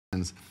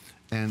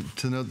And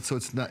to know, so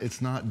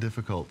it's not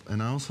difficult.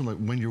 And I also like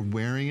when you're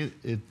wearing it,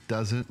 it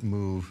doesn't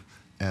move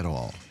at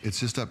all.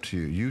 It's just up to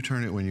you. You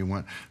turn it when you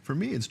want. For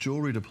me, it's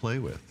jewelry to play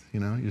with. You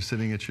know, you're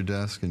sitting at your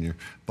desk and your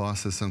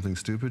boss says something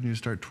stupid and you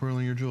start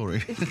twirling your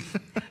jewelry.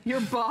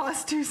 Your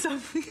boss do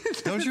something?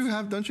 Don't you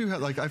have,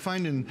 like I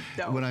find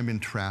when I'm in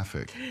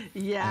traffic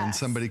and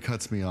somebody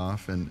cuts me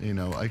off and, you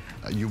know,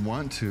 you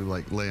want to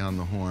like lay on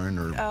the horn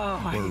or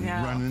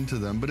run into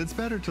them, but it's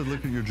better to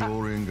look at your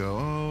jewelry and go,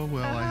 oh,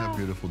 well, I have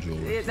beautiful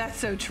jewelry. That's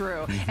so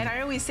true. And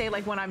I always say,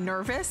 like, when I'm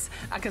nervous,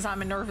 because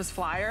I'm a nervous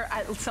flyer,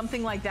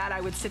 something like that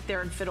I would sit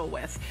there and fiddle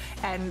with,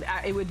 and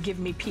it would give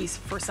me peace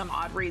for some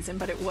odd reason,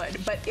 but it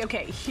would. But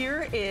okay,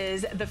 here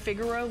is the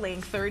Figaro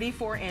Link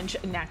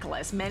 34-inch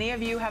necklace. Many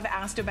of you have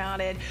asked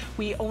about it.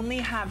 We only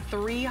have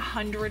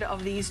 300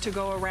 of these to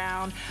go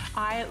around.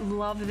 I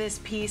love this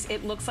piece.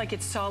 It looks like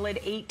it's solid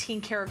 18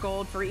 karat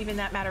gold, for even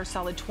that matter,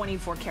 solid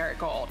 24 karat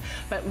gold.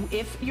 But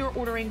if you're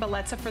ordering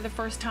Bellezza for the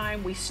first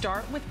time, we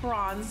start with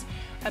bronze,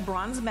 a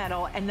bronze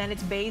metal, and then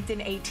it's bathed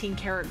in 18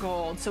 karat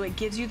gold. So it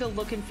gives you the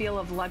look and feel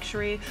of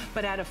luxury,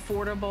 but at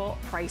affordable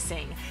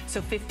pricing.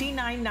 So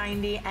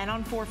 $59.90 and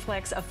on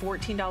 4Flex of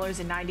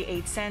 $14.98,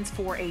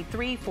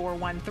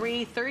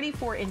 483-413,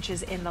 34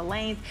 inches in the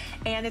length,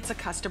 and it's a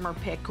customer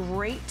pick.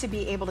 Great to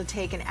be able to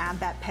take and add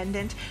that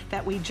pendant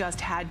that we just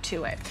had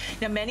to it.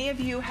 Now, many of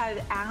you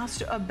had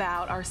asked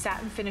about our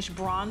satin finish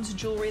bronze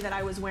jewelry that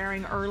I was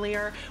wearing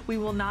earlier. We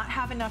will not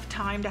have enough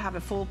time to have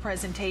a full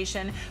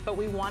presentation, but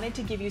we wanted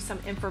to give you some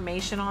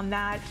information on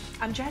that.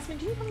 Jasmine,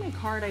 do you have my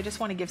card? I just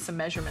want to give some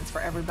measurements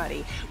for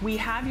everybody. We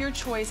have your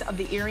choice of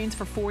the earrings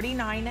for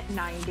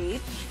 $49.90.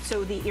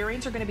 So the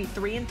earrings are going to be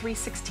 3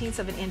 3/16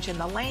 of an inch in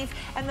the length,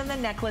 and then the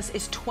necklace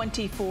is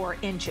 24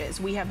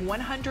 inches. We have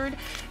 100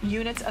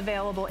 units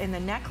available in the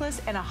necklace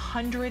and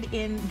 100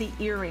 in the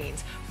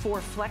earrings.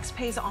 4Flex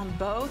pays on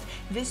both.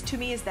 This to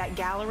me is that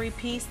gallery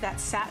piece. That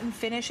satin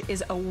finish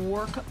is a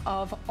work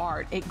of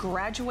art. It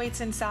graduates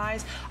in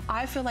size.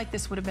 I feel like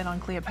this would have been on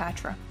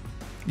Cleopatra.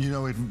 You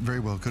know, it very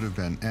well could have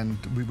been. And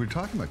we were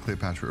talking about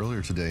Cleopatra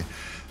earlier today.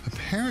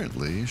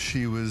 Apparently,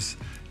 she was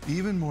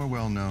even more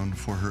well known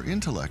for her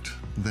intellect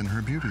than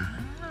her beauty.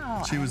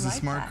 Wow, she was a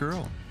smart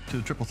girl. To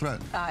the triple threat.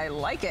 I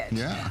like it.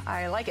 Yeah.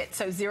 I like it.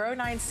 So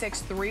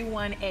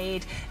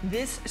 096318.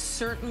 This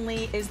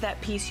certainly is that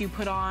piece you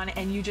put on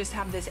and you just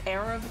have this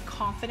air of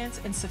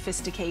confidence and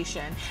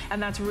sophistication.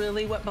 And that's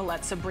really what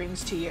Bellezza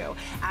brings to you.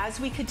 As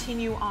we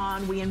continue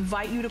on, we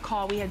invite you to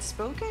call. We had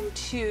spoken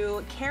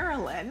to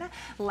Carolyn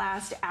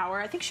last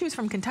hour. I think she was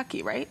from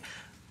Kentucky, right?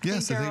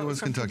 Yes, I think it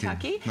was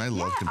Kentucky. I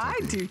love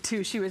Kentucky. I do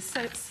too. She was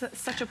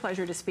such a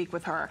pleasure to speak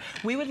with her.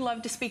 We would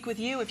love to speak with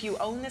you if you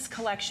own this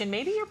collection.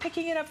 Maybe you're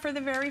picking it up for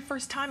the very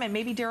first time, and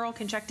maybe Daryl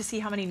can check to see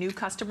how many new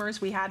customers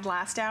we had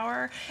last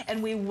hour.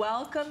 And we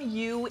welcome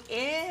you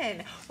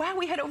in. Wow,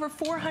 we had over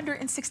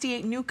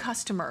 468 new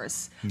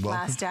customers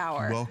last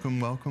hour. Welcome,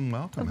 welcome,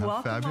 welcome.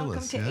 How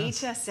fabulous. Welcome to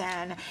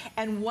HSN.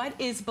 And what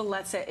is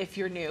Bellezza if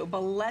you're new?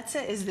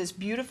 Bellezza is this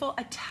beautiful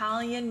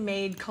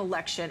Italian-made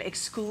collection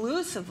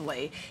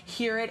exclusively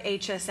here at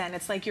HSN.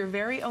 It's like your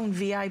very own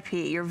VIP,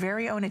 your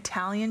very own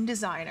Italian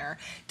designer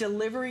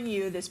delivering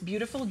you this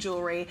beautiful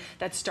jewelry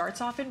that starts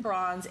off in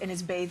bronze and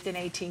is bathed in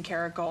 18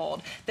 karat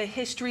gold. The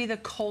history, the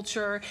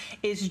culture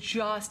is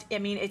just, I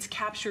mean, it's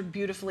captured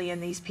beautifully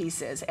in these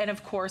pieces. And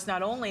of course,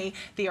 not only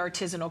the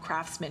artisanal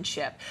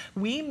craftsmanship,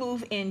 we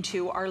move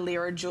into our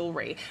Lira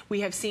jewelry. We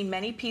have seen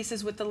many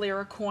pieces with the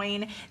Lira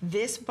coin.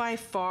 This by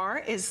far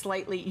is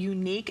slightly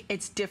unique.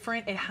 It's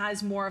different. It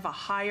has more of a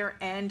higher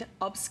end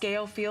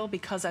upscale feel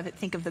because of, I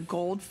think, of the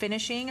gold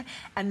finishing,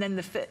 and then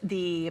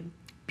the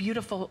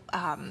beautiful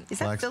is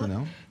that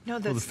filigree? No,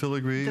 the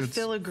filigree. The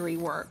filigree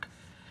work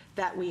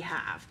that we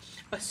have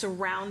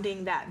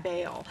surrounding that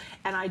bail,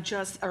 and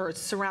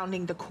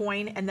surrounding the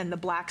coin, and then the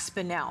black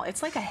spinel.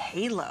 It's like a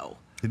halo.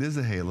 It is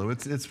a halo.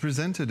 It's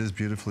presented as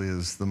beautifully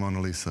as the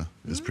Mona Lisa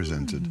is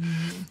presented.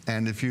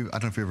 And if you, I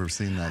don't know if you've ever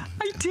seen that.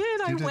 I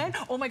did. I went.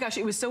 Oh my gosh,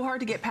 it was so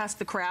hard to get past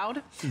the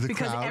crowd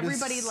because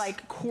everybody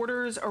like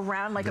quarters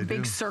around like a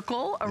big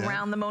circle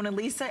around the Mona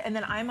Lisa, and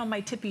then I'm on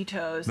my tippy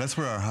toes. That's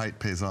where our height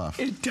pays off.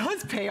 It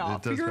does pay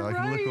off. It does. You're I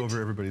can look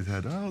over everybody's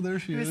head. Oh, there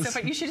she is.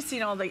 So you should have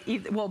seen all the.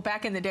 Well,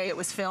 back in the day, it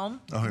was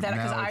film. Oh,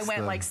 because I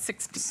went like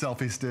 60.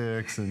 Selfie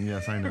sticks, and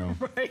yes, I know.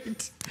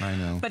 Right. I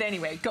know. But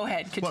anyway, go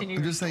ahead. Continue. Well,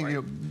 I'm just saying, you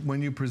know,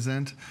 when you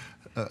present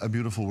a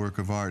beautiful work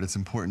of art, it's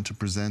important to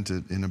present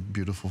it in a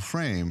beautiful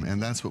frame,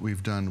 and that's what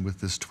we've done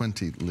with this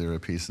 20 Lira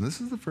piece. And this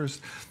is the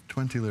first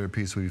 20 Lira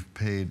piece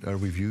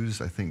we've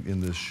used, I think, in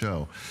this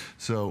show.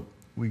 So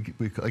we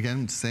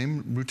again,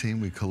 same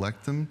routine. We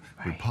collect them,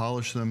 we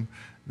polish them,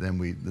 then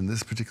in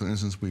this particular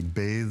instance, we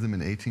bathe them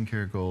in 18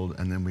 karat gold,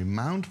 and then we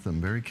mount them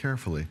very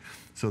carefully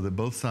so that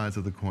both sides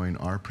of the coin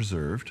are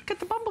preserved. Look at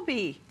the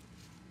bumblebee.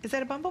 Is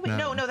that a bumblebee?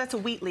 No, that's a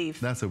wheat leaf.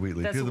 That's a wheat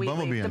leaf. That's You're a the wheat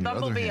bumblebee leaf. on The your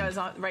other bumblebee hand.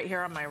 is right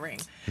here on my ring.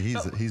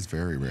 He's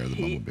very rare, the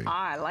bumblebee.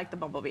 I like the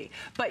bumblebee.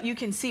 But you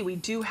can see we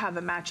do have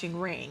a matching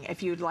ring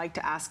if you'd like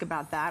to ask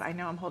about that. I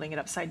know I'm holding it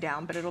upside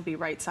down, but it'll be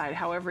right side,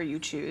 however you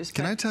choose.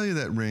 Can I tell you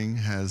that ring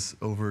has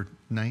over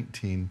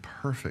 19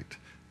 perfect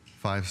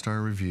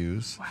 5-star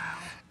reviews? Wow.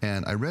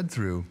 And I read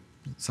through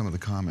some of the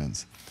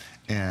comments,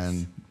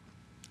 and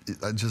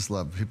I just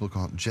love, people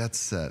call it jet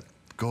set,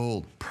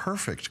 gold,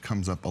 perfect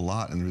comes up a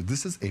lot. And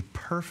this is a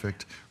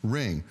perfect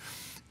ring.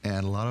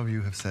 And a lot of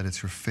you have said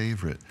it's your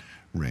favorite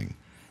ring.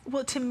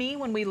 Well, to me,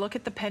 when we look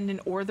at the pendant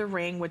or the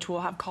ring, which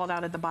we'll have called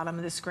out at the bottom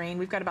of the screen,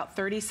 we've got about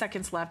 30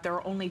 seconds left. There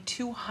are only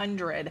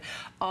 200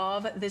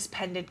 of this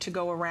pendant to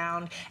go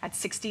around at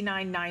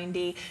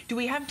 $69.90. Do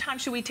we have time?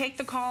 Should we take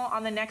the call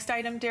on the next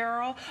item,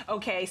 Daryl?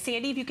 Okay,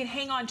 Sandy, if you can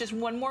hang on just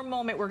one more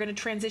moment, we're going to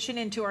transition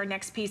into our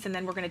next piece, and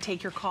then we're going to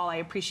take your call. I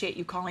appreciate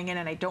you calling in,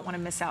 and I don't want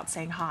to miss out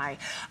saying hi.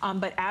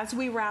 But as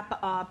we wrap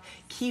up,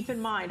 keep in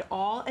mind,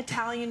 all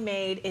Italian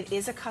made. It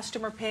is a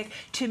customer pick.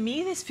 To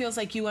me, this feels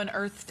like you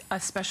unearthed a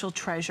special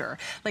treasure.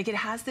 Like, it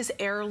has this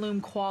heirloom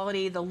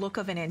quality, the look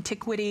of an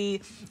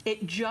antiquity.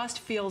 It just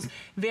feels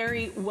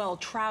very well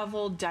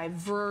traveled,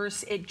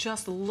 diverse. It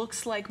just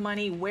looks like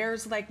money,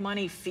 wears like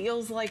money,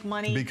 feels like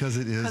money. Because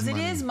it is money. Because it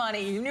is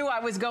money. You knew I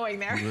was going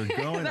there. You were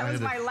going. That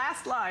was my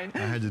last line. I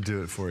had to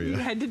do it for you. You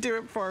had to do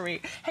it for me.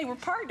 Hey, we're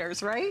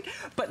partners, right?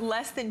 But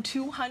less than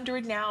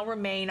 200 now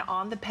remain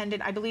on the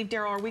pendant. I believe,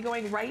 Daryl, are we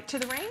going right to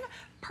the ring?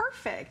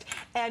 Perfect.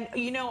 And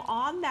you know,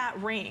 on that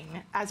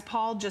ring, as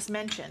Paul just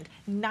mentioned,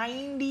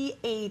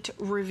 98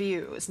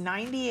 reviews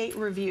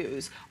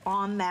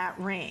on that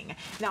ring.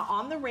 Now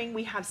on the ring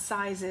we have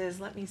sizes.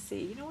 Let me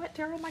see. You know what,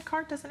 Daryl, my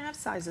card doesn't have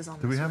sizes on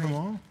this. Do we have ring.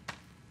 them all?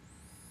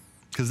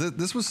 Because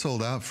this was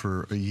sold out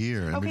for a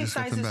year, and we just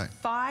got them back.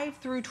 Sizes 5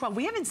 through 12.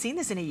 We haven't seen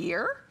this in a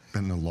year.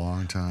 Been a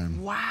long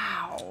time.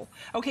 Wow.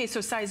 Okay, so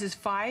sizes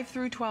 5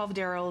 through 12,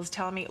 Daryl is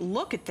telling me,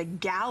 look at the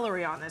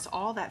gallery on this,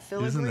 all that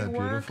filigree Isn't that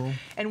work. beautiful?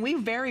 And we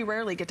very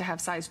rarely get to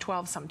have size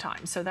 12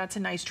 sometimes, so that's a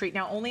nice treat.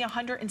 Now, only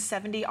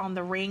 170 on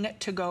the ring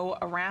to go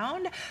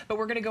around, but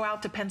we're gonna go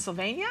out to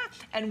Pennsylvania,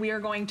 and we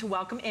are going to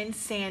welcome in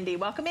Sandy.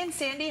 Welcome in,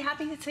 Sandy.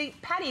 Happy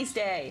St. Patty's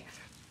Day.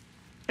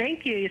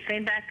 Thank you.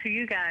 Same back to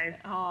you guys.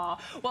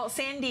 Well,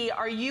 Sandy,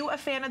 are you a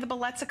fan of the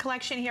Bellezza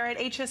collection here at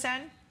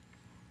HSN?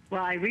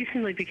 Well, I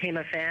recently became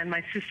a fan.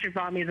 My sister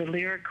bought me the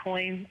Lira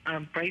coin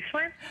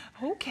bracelet.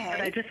 Okay.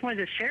 But I just wanted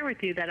to share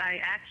with you that I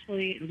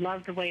actually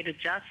love the way it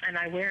adjusts, and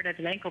I wear it as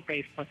an ankle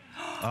bracelet.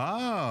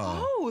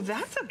 Oh,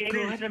 that's a good...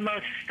 It is the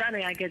most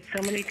stunning. I get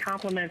so many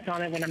compliments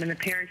on it when I'm in a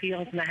pair of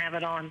heels and I have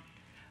it on.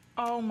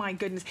 Oh my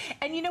goodness.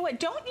 And you know what,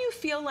 don't you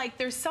feel like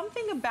there's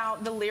something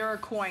about the Lira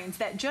coins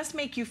that just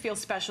make you feel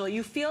special?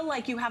 You feel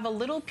like you have a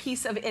little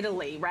piece of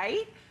Italy,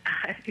 right?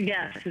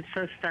 Yes, it's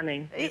so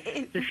stunning.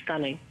 It's just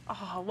stunning.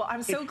 Oh, well,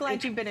 I'm so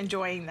glad you've been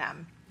enjoying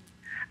them.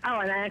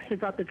 Oh, and I actually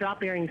brought the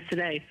drop earrings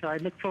today, so I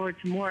look forward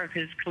to more of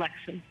his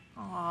collection.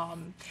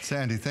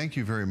 Sandy, thank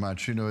you very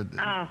much. You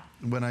know,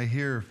 when I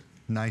hear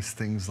nice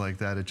things like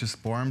that, it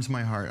just warms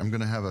my heart. I'm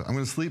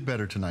gonna sleep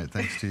better tonight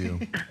thanks to you.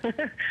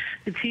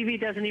 The TV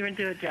doesn't even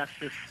do it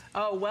justice.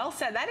 Oh, well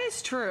said. That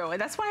is true.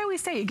 And that's why I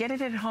always say you get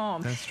it at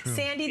home. That's true.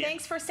 Sandy,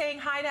 thanks for saying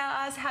hi to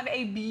us. Have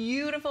a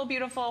beautiful,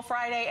 beautiful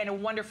Friday and a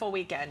wonderful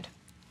weekend.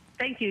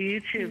 Thank you.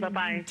 You too.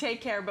 Bye-bye.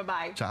 Take care.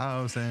 Bye-bye.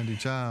 Ciao, Sandy.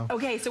 Ciao.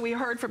 Okay, so we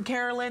heard from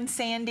Carolyn,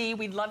 Sandy.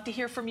 We'd love to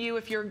hear from you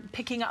if you're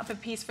picking up a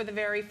piece for the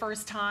very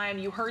first time.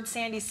 You heard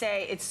Sandy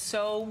say it's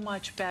so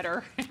much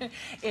better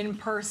in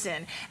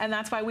person. And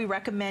that's why we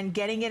recommend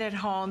getting it at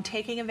home,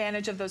 taking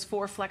advantage of those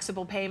 4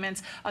 flexible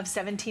payments of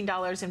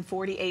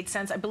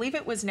 $17.48. I believe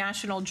it was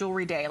National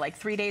Jewelry Day, like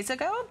 3 days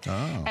ago.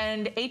 Oh.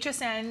 And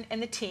HSN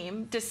and the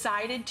team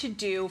decided to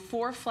do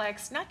 4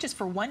 flex, not just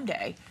for one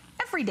day,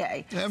 every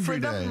day for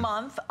the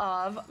month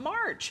of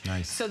March.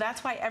 Nice. So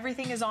that's why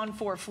everything is on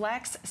 4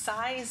 flex.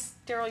 Size,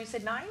 Daryl, you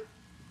said 9?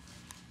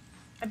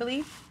 I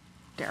believe.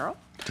 Daryl?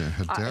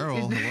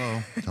 Daryl,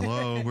 hello.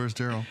 Hello, where's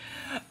Daryl?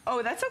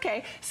 Oh, that's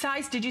okay.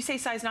 Size, did you say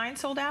size 9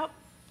 sold out?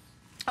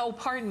 Oh,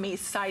 pardon me,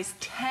 size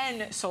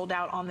 10 sold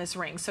out on this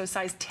ring. So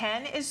size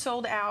 10 is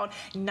sold out,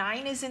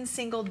 9 is in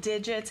single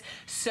digits,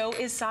 so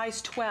is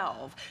size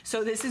 12.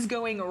 So this is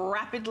going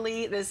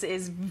rapidly. This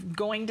is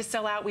going to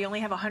sell out. We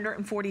only have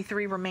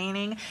 143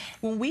 remaining.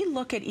 When we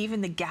look at even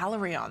the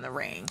gallery on the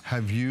ring.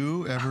 Have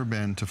you ever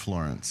been to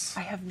Florence?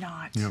 I have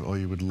not. You know, oh,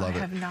 you would love it.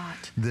 I have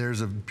not. There's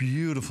a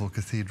beautiful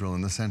cathedral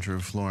in the center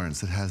of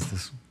Florence that has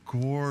this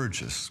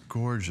gorgeous,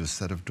 gorgeous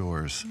set of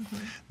doors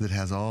that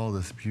has all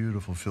this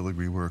beautiful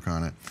filigree work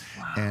on it.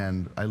 Wow.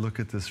 And I look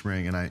at this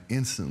ring and I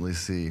instantly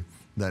see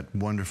that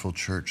wonderful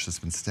church that's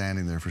been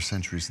standing there for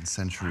centuries and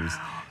centuries.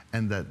 Wow.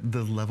 And that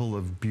the level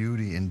of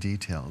beauty and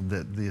detail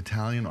that the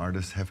Italian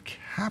artists have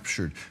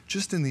captured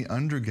just in the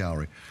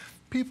undergallery.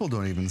 People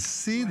don't even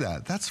see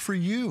that. That's for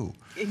you.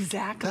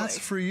 Exactly. That's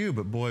for you.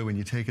 But boy, when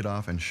you take it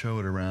off and show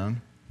it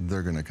around,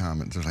 they're gonna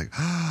comment. They're like,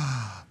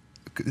 ah.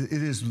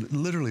 It is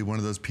literally one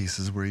of those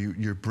pieces where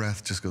your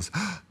breath just goes,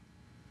 ah,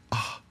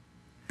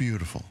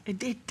 beautiful.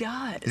 It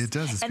does. It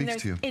does. It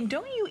speaks to you. And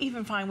don't you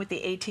even find with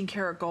the 18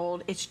 karat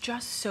gold, it's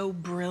just so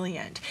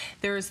brilliant.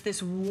 There's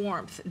this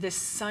warmth, this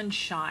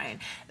sunshine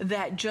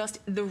that just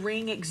the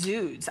ring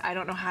exudes. I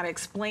don't know how to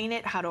explain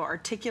it, how to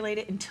articulate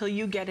it until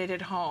you get it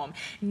at home.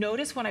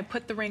 Notice when I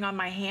put the ring on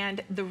my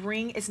hand, the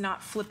ring is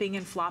not flipping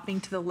and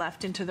flopping to the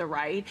left and to the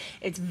right.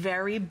 It's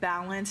very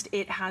balanced.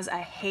 It has a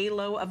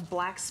halo of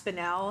black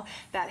spinel.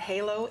 That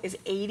halo is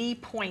 80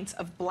 points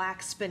of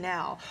black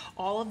spinel.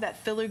 All of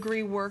that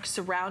filigree work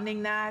surrounding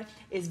that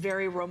is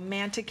very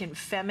romantic and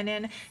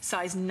feminine.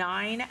 Size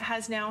 9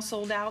 has now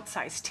sold out.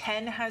 Size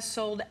 10 has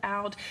sold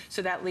out.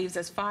 So that leaves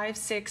us 5,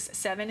 6,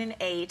 7, and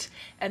 8,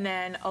 and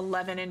then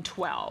 11 and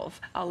 12.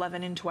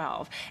 11 and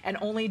 12. And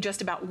only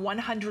just about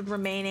 100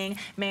 remaining.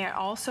 May I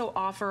also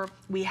offer,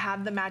 we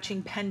have the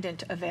matching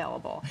pendant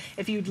available.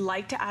 If you'd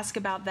like to ask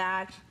about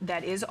that,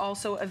 that is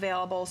also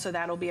available. So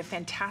that'll be a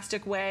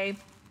fantastic way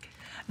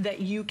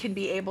that you can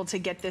be able to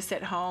get this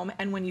at home.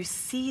 And when you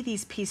see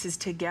these pieces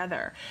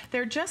together,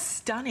 they're just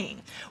stunning.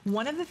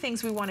 One of the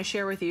things we want to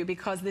share with you,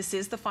 because this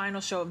is the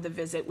final show of the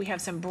visit, we have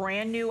some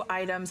brand new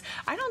items.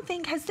 I don't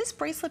think, has this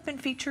bracelet been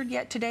featured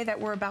yet today that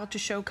we're about to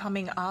show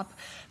coming up?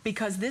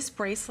 Because this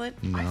bracelet,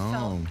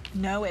 no.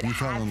 You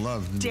fell in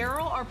love.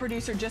 Daryl, our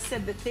producer, just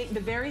said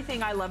the very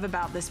thing I love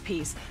about this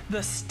piece,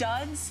 the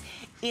studs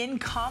in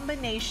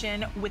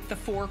combination with the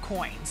 4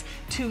 coins.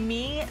 To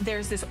me,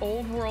 there's this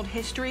old world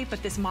history,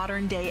 but this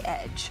modern day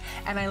edge.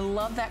 And I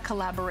love that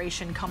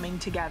collaboration coming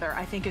together.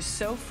 I think is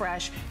so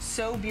fresh,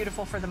 so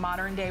beautiful for the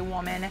modern day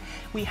woman.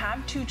 We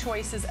have 2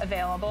 choices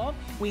available.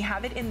 We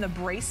have it in the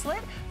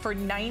bracelet for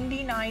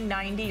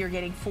 $99.90. You're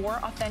getting 4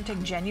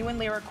 authentic, genuine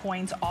Lyra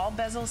coins, all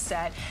bezel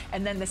set.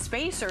 And then the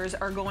spacers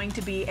are going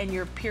to be in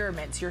your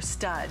pyramids, your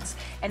studs.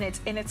 And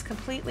it's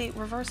completely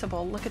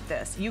reversible. Look at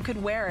this. You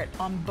could wear it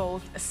on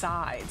both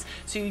sides.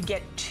 So you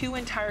get 2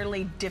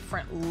 entirely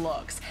different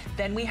looks.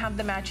 Then we have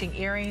the matching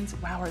earrings.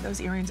 Wow, are those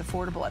earrings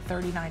affordable at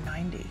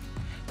 $39.90?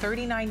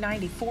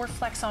 $39.90, 4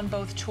 flex on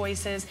both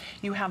choices.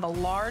 You have a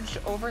large,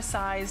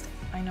 oversized,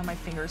 I know my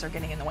fingers are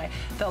getting in the way,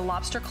 the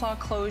lobster claw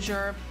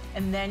closure,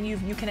 and then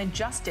you can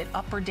adjust it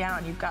up or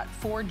down. You've got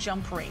 4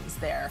 jump rings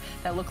there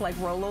that look like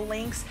Rolo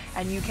links,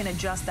 and you can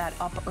adjust that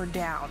up or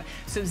down.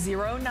 So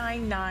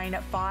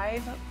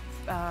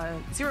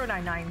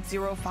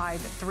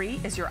 099053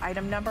 is your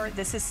item number.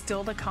 This is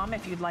still to come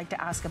if you'd like to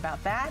ask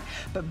about that,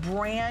 but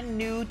brand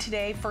new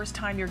today, first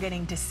time you're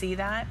getting to see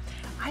that.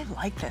 I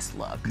like this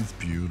look. It's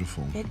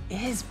beautiful. It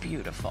is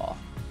beautiful.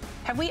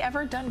 Have we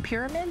ever done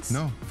pyramids?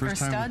 No,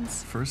 first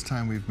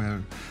time we've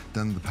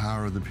done the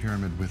power of the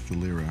pyramid with the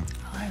Lyra.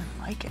 Oh, I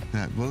like it.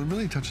 Yeah, well, it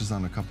really touches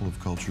on a couple of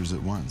cultures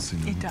at once. You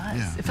know? It does.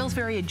 Yeah. It feels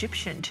very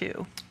Egyptian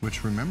too.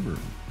 Which, remember,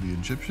 the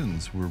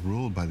Egyptians were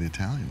ruled by the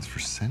Italians for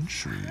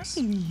centuries.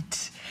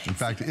 Right. In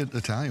fact,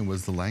 Italian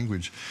was the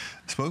language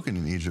spoken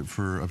in Egypt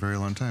for a very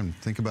long time.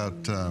 Think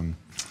about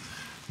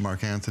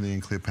Mark Antony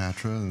and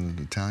Cleopatra, and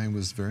Italian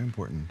was very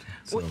important.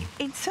 So. Well,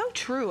 it's so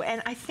true,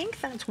 and I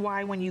think that's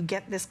why when you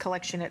get this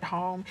collection at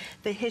home,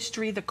 the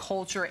history, the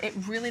culture,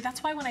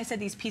 that's why when I said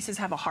these pieces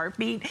have a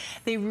heartbeat,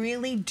 they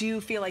really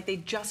do feel like they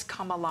just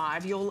come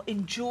alive. You'll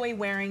enjoy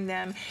wearing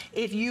them.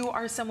 If you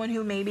are someone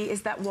who maybe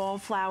is that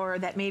wallflower,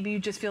 that maybe you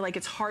just feel like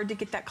it's hard to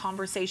get that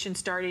conversation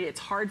started, it's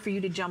hard for you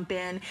to jump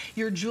in,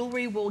 your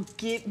jewelry will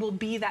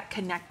be that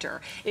connector.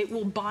 It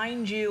will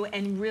bind you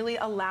and really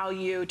allow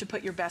you to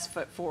put your best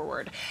foot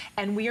forward.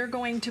 And we are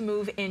going to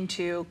move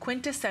into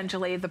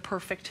quintessentially the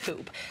perfect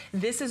hoop.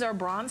 This is our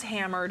bronze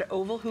hammered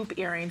oval hoop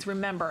earrings.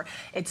 Remember,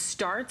 it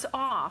starts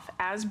off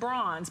as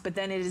bronze, but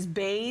then it is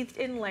bathed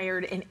and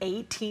layered in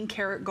 18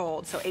 karat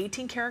gold. So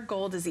 18 karat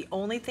gold is the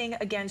only thing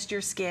against your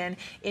skin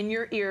in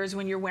your ears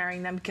when you're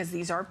wearing them, because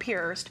these are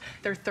pierced.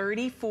 They're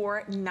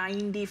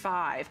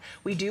 $34.95.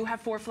 We do have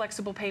 4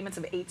 flexible payments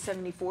of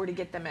 $8.74 to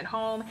get them at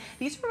home.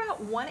 These are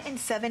about 1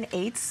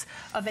 7/8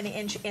 of an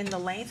inch in the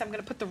length. I'm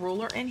going to put the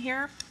ruler in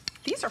here.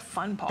 These are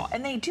fun, Paul,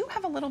 and they do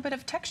have a little bit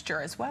of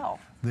texture as well.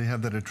 They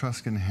have that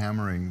Etruscan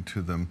hammering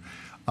to them.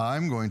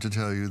 I'm going to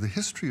tell you the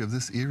history of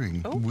this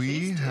earring. Oh,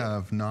 we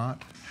have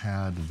not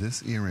had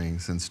this earring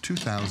since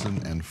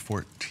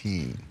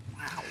 2014.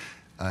 Wow.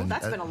 Well,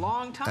 that's been a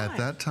long time. At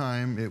that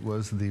time, it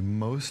was the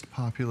most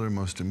popular,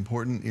 most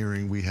important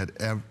earring we had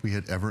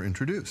ever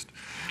introduced.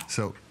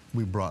 So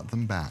we brought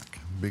them back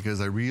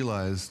because I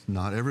realized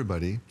not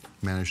everybody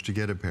managed to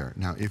get a pair.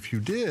 Now, if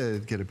you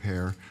did get a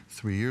pair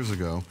 3 years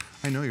ago,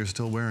 I know you're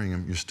still wearing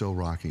them, you're still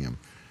rocking them.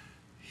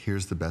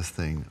 Here's the best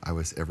thing I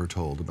was ever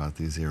told about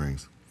these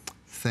earrings.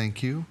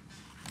 Thank you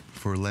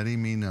for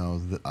letting me know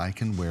that I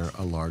can wear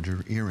a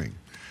larger earring.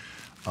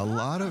 A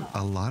lot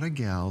of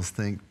gals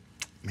think,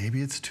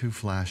 maybe it's too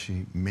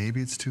flashy,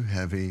 maybe it's too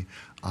heavy,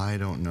 I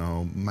don't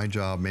know, my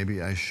job,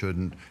 maybe I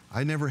shouldn't.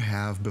 I never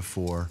have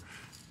before.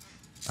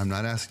 I'm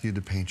not asking you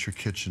to paint your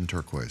kitchen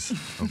turquoise,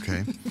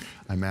 okay?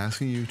 I'm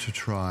asking you to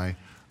try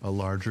a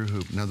larger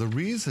hoop. Now, the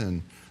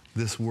reason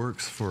this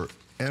works for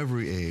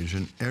every age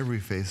and every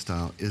face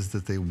style is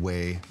that they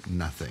weigh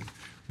nothing.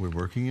 We're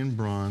working in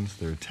bronze,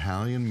 they're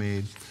Italian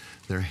made,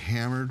 they're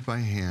hammered by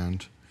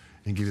hand,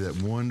 and give you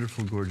that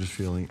wonderful, gorgeous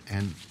feeling.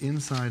 And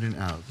inside and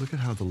out, look at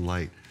how the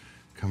light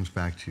comes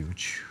back to you.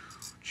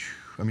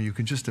 I mean, you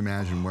can just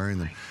imagine wearing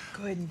them.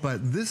 Goodness.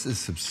 But this is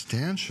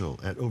substantial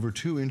at over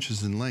 2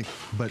 inches in length,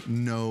 but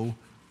no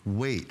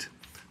weight.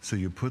 So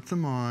you put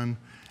them on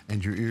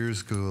and your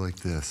ears go like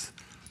this.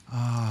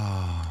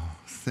 Oh,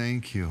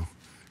 thank you.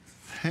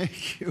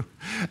 Thank you.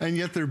 And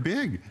yet they're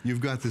big.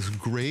 You've got this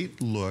great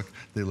look.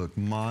 They look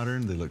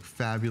modern, they look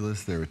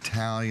fabulous, they're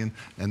Italian,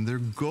 and they're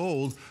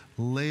gold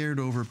layered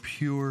over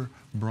pure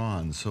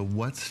bronze. So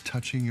what's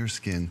touching your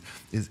skin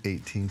is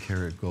 18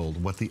 karat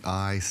gold. What the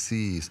eye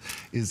sees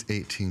is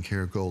 18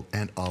 karat gold,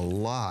 and a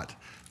lot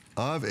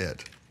of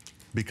it,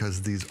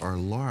 because these are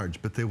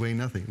large, but they weigh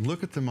nothing.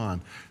 Look at them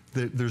on.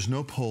 There's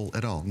no pull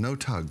at all, no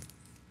tug.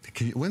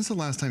 When's the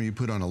last time you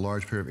put on a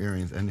large pair of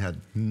earrings and had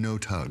no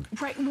tug?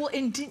 Right, well,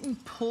 and didn't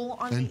pull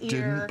on the ear.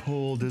 Didn't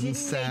pull, didn't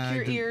sag.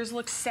 Make your ears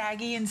look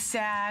saggy and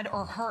sad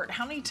or hurt.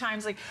 How many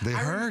times, like... They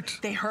hurt.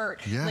 They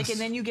hurt. Yes. Like, and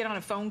then you get on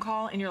a phone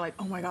call and you're like,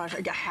 oh my gosh,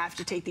 I have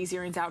to take these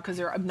earrings out because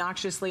they're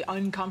obnoxiously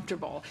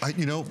uncomfortable.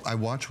 You know, I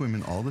watch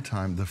women all the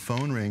time. The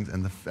phone rings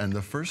and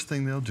the first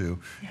thing they'll do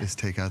is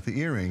take out the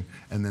earring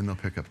and then they'll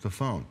pick up the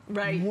phone.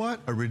 Right.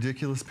 What a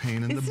ridiculous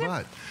pain in the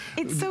butt.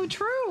 It's so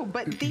true,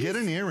 but these... Get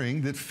an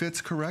earring that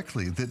fits correctly,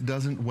 that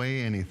doesn't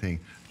weigh anything.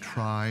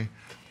 Try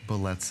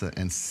Bellezza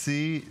and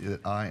see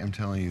that I am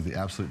telling you the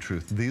absolute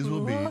truth. These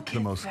will be the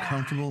most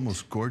comfortable,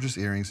 most gorgeous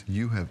earrings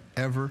you have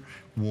ever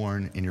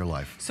worn in your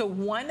life. So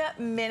 1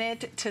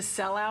 minute to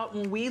sell out.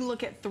 When we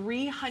look at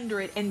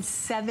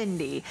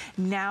 370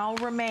 now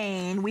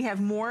remain. We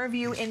have more of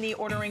you in the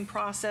ordering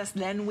process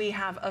than we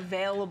have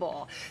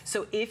available.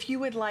 So if you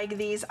would like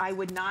these, I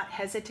would not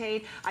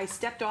hesitate. I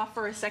stepped off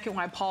for a second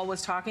while Paul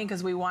was talking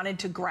because we wanted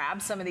to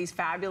grab some of these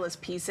fabulous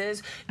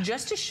pieces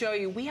just to show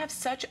you we have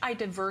such a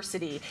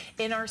diversity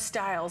in our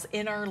styles,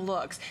 in our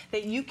looks,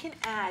 that you can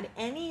add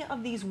any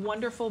of these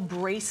wonderful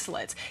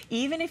bracelets,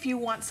 even if you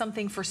want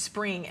something for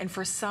spring and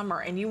for summer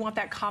and you want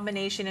that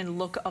combination and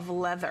look of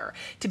leather.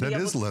 That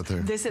is leather.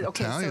 This is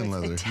Italian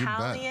leather.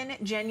 Italian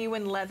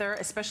genuine leather,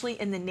 especially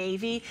in the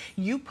navy.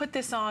 You put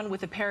this on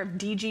with a pair of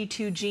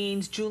DG2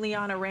 jeans,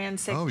 Juliana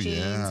Rancic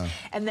jeans,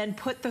 and then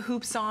put the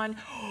hoops on.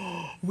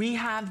 We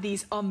have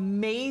these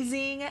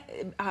amazing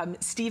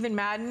Steve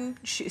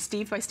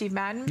by Steve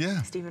Madden.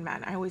 Yeah. Stephen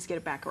Madden. I always get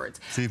it backwards.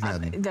 Steve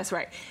Madden. That's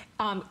right.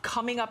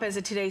 Coming up as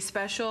a Today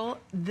Special,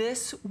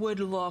 this would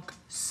look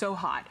so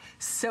hot,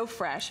 so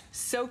fresh,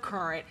 so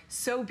current,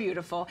 so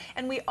beautiful,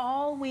 and we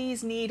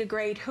always need a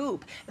great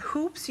hoop.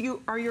 Hoops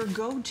are your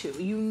go-to.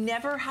 You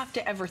never have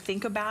to ever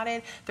think about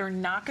it. They're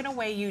not going to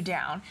weigh you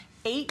down.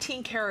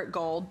 18 karat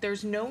gold.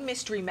 There's no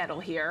mystery metal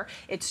here.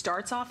 It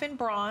starts off in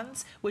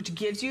bronze, which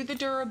gives you the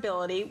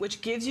durability, which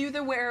gives you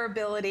the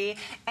wearability,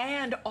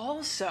 and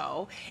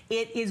also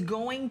it is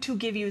going to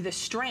give you the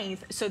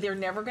strength, so they're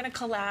never going to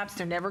collapse,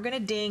 they're never going to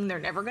ding, they're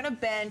never going to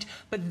bend.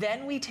 But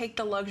then we take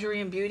the luxury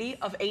and beauty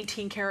of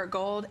 18 karat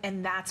gold,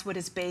 and that's what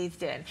it's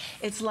bathed in.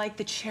 It's like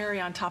the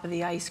cherry on top of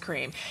the ice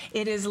cream.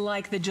 It is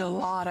like the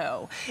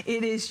gelato.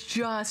 It is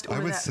just... I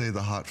would say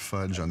the hot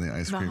fudge on the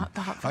ice cream.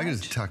 The hot fudge. I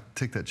could just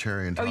take that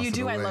cherry and toss it away. Oh, you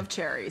do? I love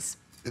cherries.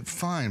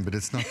 Fine, but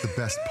it's not the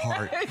best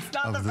part. It's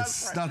not the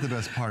best part. Not the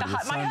best part of the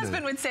My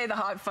husband would say the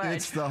hot fudge.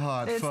 It's the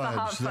hot fudge. It's the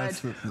hot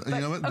fudge.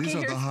 You know what? These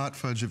are the hot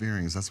fudge of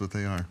earrings. That's what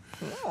they are.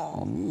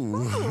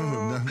 Ooh.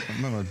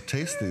 I'm going to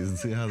taste these and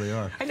see how they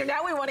are. I know,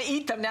 now we want to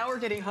eat them. Now we're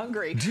getting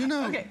hungry. Do you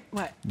know? Okay,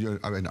 what?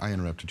 I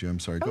interrupted you.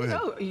 I'm sorry. Go ahead.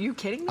 No, are you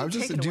kidding me?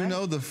 Do you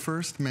know the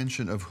first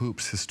mention of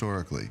hoops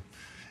historically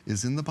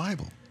is in the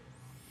Bible?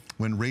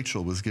 When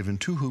Rachel was given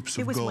 2 hoops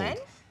of gold. It was when?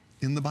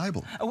 In the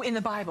Bible. Oh, in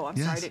the Bible. I'm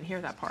sorry, I didn't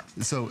hear that part.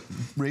 So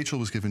Rachel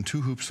was given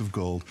 2 hoops of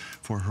gold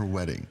for her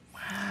wedding.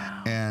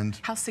 Wow. And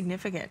how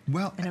significant.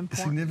 Well, and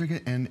important.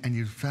 Significant, and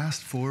you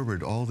fast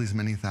forward all these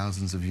many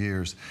thousands of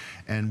years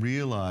and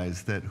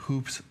realize that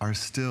hoops are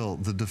still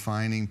the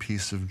defining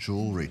piece of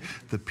jewelry,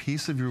 the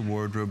piece of your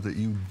wardrobe that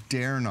you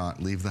dare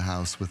not leave the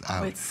house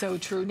without. Oh, it's so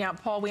true. Now,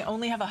 Paul, we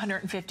only have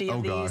 150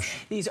 of these.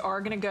 Gosh. These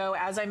are going to go.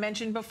 As I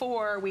mentioned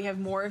before, we have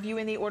more of you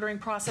in the ordering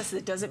process.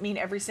 That doesn't mean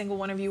every single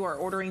one of you are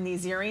ordering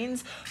these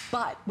earrings,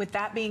 but with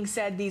that being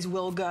said, these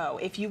will go.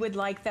 If you would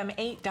like them,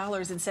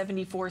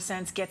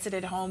 $8.74 gets it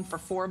at home for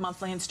 4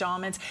 monthly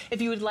installments.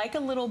 If you would like a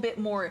little bit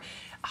more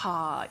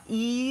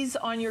ease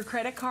on your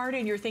credit card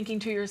and you're thinking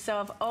to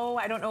yourself, oh,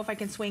 I don't know if I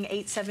can swing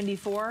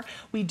 $8.74,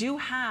 we do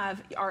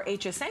have our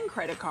HSN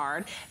credit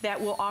card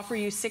that will offer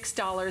you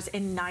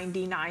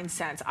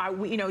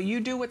 $6.99. You know,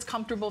 you do what's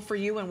comfortable for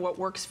you and what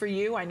works for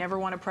you. I never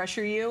want to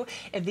pressure you.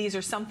 If these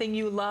are something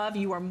you love,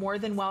 you are more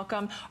than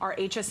welcome. Our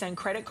HSN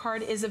credit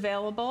card is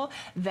available.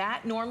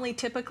 That normally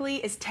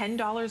typically is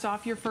 $10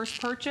 off your first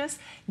purchase.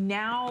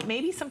 Now,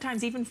 maybe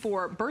sometimes even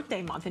for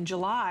birthday month in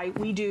July,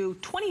 we do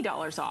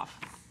 $20 off.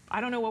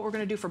 I don't know what we're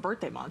gonna do for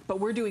birthday month, but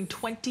we're doing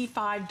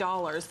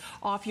 $25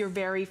 off your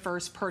very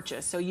first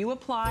purchase. So you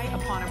apply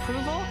upon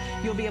approval,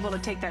 you'll be able to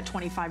take that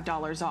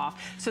 $25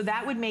 off. So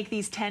that would make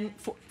these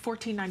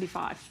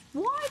 $14.95.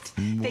 What?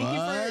 Thank you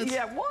for,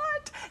 yeah,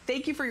 what?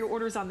 Thank you for your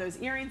orders on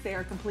those earrings. They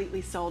are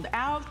completely sold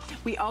out.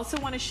 We also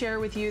want to share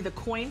with you the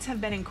coins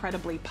have been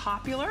incredibly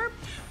popular.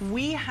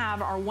 We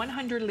have our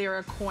 100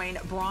 lira coin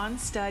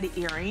bronze stud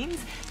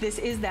earrings. This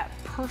is that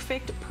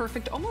perfect,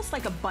 almost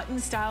like a button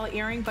style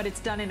earring, but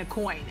it's done in a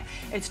coin.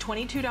 It's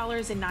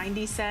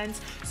 $22.90,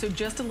 so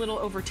just a little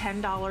over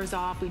 $10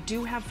 off. We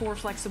do have 4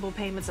 flexible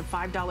payments of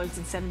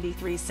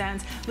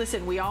 $5.73.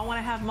 Listen, we all want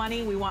to have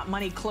money. We want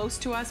money close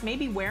to us.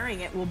 Maybe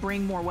wearing it will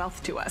bring more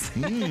wealth to us.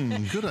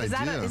 Good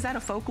idea. Is that a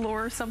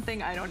folklore or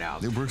something? I don't know.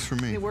 It works for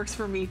me. It works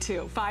for me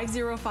too.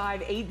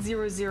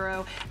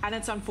 505-800, and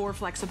it's on 4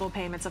 flexible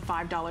payments of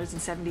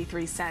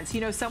 $5.73.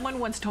 You know, someone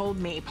once told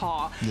me,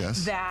 Paul,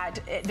 yes, that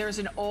there's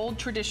an old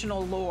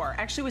traditional lore.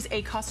 Actually, it was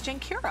Akos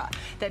Jankira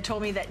that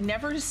told me that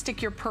never to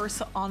stick your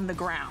purse on the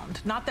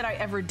ground. Not that I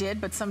ever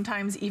did, but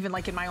sometimes even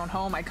like in my own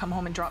home, I come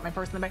home and drop my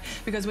purse in the bag,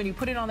 because when you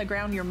put it on the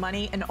ground, your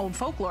money, and old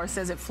folklore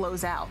says it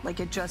flows out. Like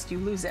you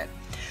lose it.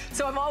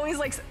 So I'm always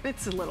like,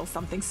 it's a little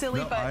something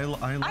silly, but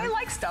I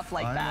like stuff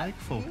like that. I like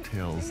folk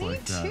tales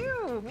like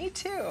that. Me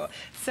too.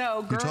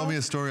 So, girls, you told me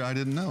a story I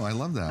didn't know. I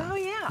love that. Oh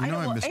yeah, you know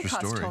I missed your Akos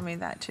story. told me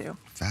that too.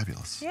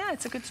 Fabulous. Yeah,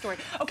 it's a good story.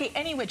 Okay,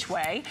 any which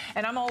way,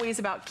 and I'm always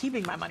about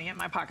keeping my money in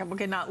my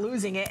pocketbook and not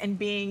losing it, and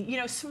being, you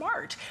know,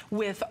 smart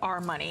with our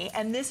money.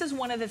 And this is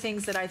one of the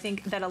things that I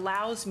think that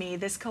allows me,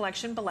 this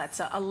collection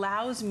Bellezza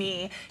allows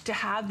me to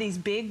have these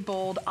big,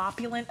 bold,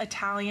 opulent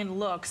Italian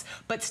looks,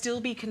 but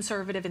still be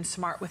conservative and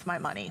smart with my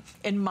money,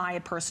 in my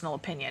personal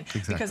opinion.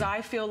 Exactly. Because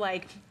I feel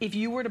like if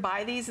you were to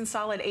buy these in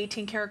solid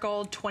 18 karat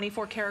gold,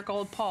 24 karat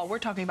gold, Paul, we're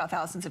talking about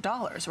thousands of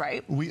dollars,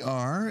 right? We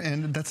are,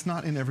 and that's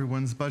not in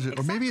everyone's budget.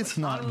 Exactly. Or maybe it's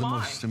not the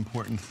most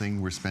important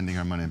thing we're spending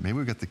our money on. Maybe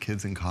we've got the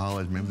kids in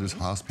college, maybe there's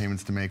house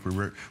payments to make,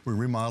 we're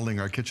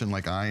remodeling our kitchen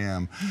like I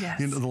am. Yes.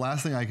 You know, the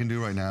last thing I can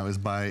do right now is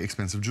buy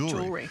expensive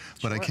jewelry.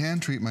 But I can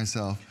treat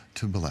myself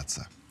to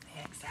Bellezza.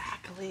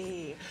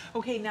 Exactly.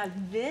 Okay, now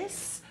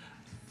these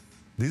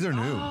are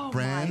new,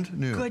 brand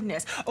new.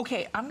 Goodness.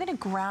 Okay, I'm gonna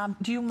grab,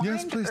 do you mind?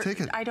 Yes, please take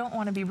it. I don't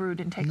want to be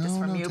rude and take this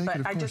from you,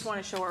 but I just course.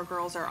 want to show our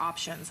girls our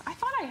options. I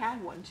thought I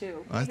had one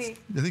too. I think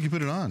you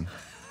put it on.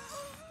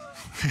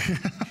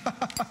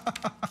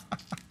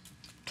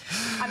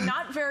 I'm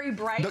not very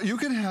bright. No, you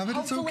can have it.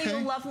 Hopefully it's okay.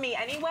 you'll love me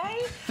anyway.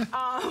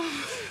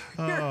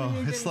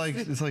 It's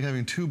like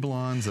having 2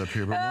 blondes up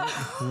here, but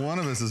one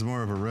of us is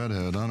more of a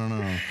redhead. I don't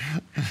know.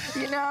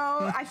 You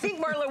know, I think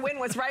Marla Wynn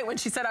was right when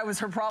she said I was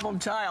her problem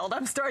child.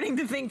 I'm starting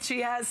to think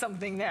she has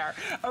something there.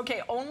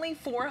 Okay, only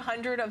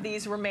 400 of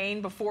these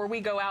remain before we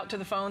go out to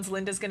the phones.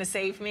 Linda's going to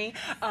save me.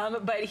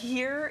 But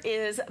here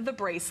is the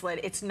bracelet.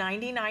 It's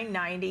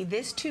 $99.90.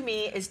 This, to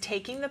me, is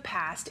taking the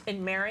past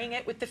and marrying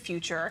it with the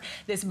future.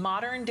 This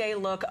modern day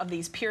look of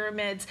these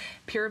pyramid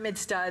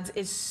studs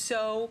is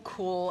so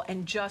cool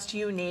and just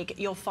unique.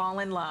 You'll fall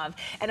in love.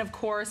 And of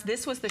course,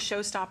 this was the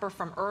showstopper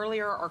from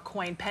earlier, our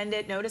coin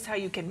pendant. Notice how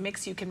you can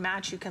mix, you can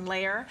match, you can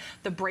layer.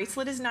 The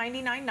bracelet is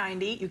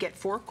 $99.90. You get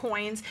 4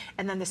 coins,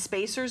 and then the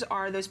spacers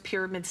are those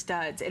pyramid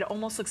studs. It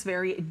almost looks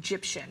very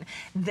Egyptian.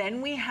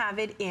 Then we have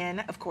it in,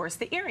 of course,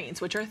 the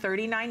earrings, which are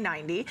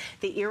 $39.90.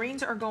 The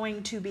earrings are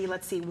going to be,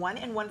 let's see, 1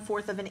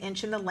 1/4 of an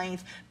inch in the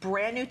length.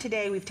 Brand new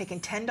today. We've taken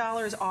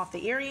 $10 off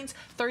the earrings,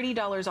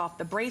 $30 off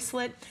the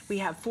bracelet. We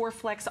have 4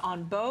 flex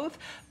on both.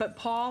 But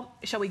Paul,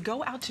 shall we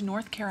go out to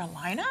North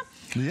Carolina?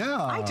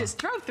 Yeah. I just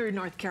drove through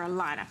North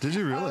Carolina. Did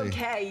you really?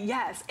 Okay,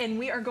 yes. And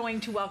we are going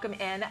to welcome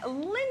in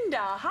Linda.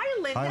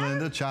 Hi, Linda. Hi,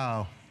 Linda.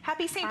 Ciao.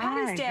 Happy St.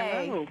 Patty's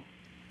Day. Hello.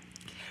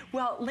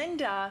 Well,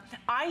 Linda,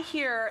 I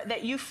hear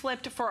that you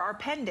flipped for our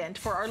pendant,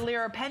 for our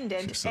Lyra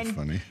pendant. You're so and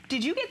funny.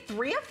 Did you get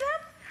 3 of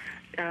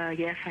them?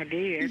 Yes, I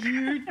did.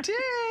 You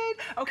did.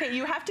 Okay,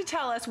 you have to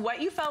tell us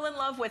what you fell in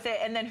love with it,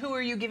 and then who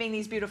are you giving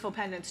these beautiful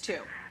pendants to?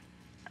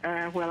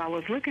 Well, I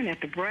was looking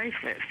at the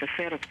bracelets, the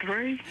set of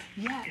 3.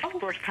 Yeah. It's the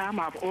first time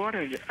I've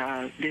ordered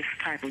this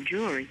type of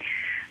jewelry.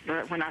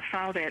 But when I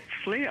saw that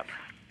slip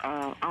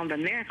on the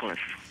necklace,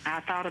 I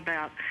thought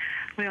about,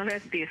 well,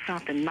 that'd be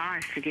something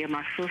nice to give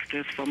my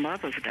sisters for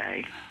Mother's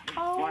Day.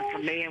 Oh. One for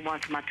me and one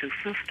for my 2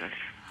 sisters.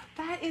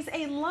 That is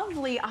a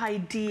lovely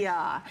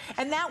idea.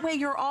 And that way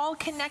you're all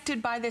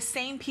connected by the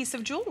same piece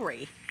of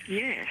jewelry.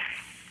 Yes.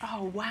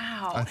 Oh,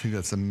 wow. I think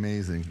that's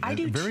amazing. I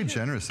do very too.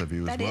 generous of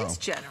you as well. That is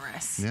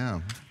generous.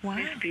 Yeah. Wow.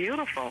 It's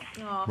beautiful.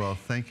 Oh. Well,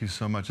 thank you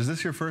so much. Is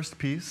this your first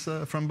piece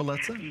from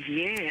Bellezza?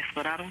 Yes,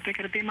 but I don't think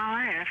it'll be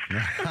my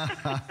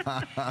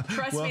last.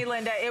 Trust me,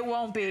 Linda, it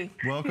won't be.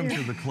 Welcome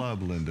to the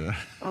club, Linda.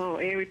 Oh,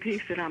 every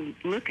piece that I'm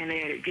looking at,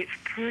 it gets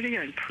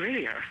prettier and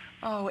prettier.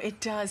 Oh, it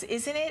does,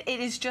 isn't it?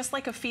 It is just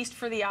like a feast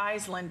for the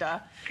eyes,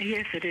 Linda.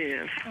 Yes, it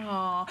is.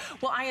 Oh,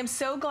 well, I am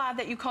so glad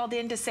that you called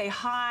in to say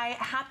hi.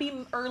 Happy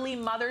early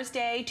Mother's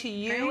Day to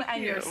you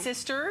and your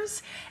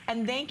sisters.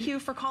 And thank you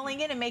for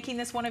calling in and making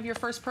this one of your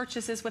first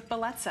purchases with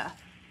Bellezza.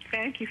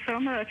 Thank you so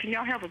much, and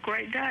y'all have a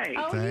great day.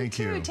 Oh, Thank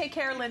you too. you. Take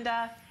care,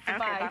 Linda. Okay,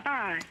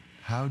 bye-bye.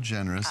 How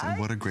generous, and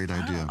what a great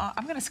idea.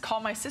 I'm going to call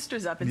my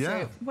sisters up and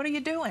say, what are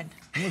you doing?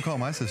 I'm going to call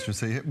my sister and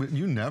say, hey,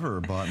 you never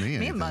bought me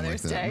anything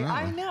Mother's like that. Day. No.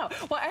 I know.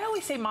 Well, I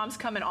always say moms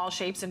come in all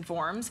shapes and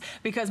forms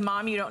because,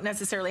 Mom, you don't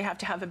necessarily have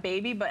to have a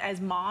baby, but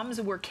as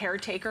moms, we're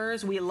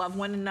caretakers. We love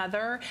one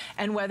another.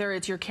 And whether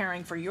it's you're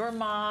caring for your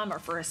mom or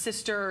for a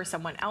sister or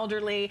someone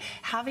elderly,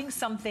 having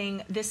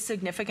something this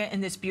significant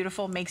and this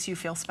beautiful makes you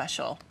feel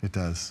special. It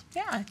does.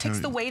 Yeah, it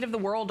takes the weight of the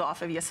world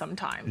off of you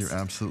sometimes. You're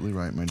absolutely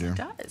right, my dear. It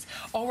does.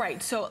 All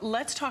right, so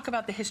let's talk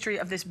about the history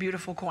of this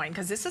beautiful coin,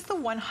 because this is the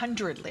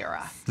 100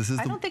 lira.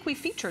 I don't think we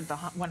featured the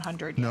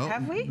 100 yet,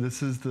 have we?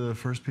 This is the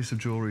first piece of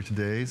jewelry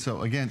today.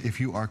 So again, if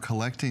you are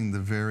collecting the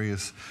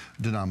various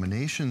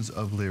denominations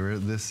of lira,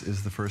 this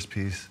is the first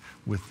piece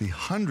with the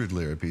 100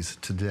 lira piece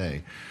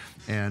today.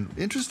 And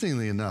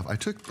interestingly enough, I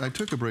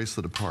took a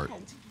bracelet apart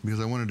because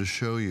I wanted to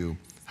show you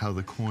how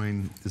the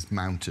coin is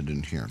mounted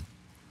in here.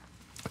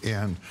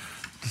 And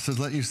to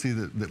let you see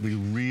that we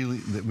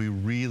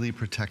really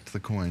protect the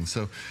coin.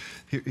 So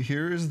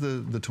here is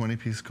the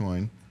 20-piece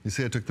coin. You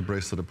see I took the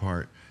bracelet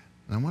apart.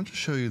 And I want to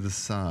show you the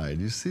side.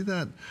 You see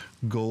that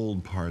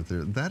gold part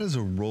there? That is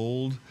a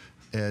rolled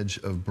edge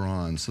of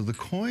bronze. So the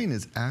coin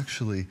is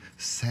actually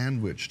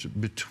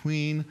sandwiched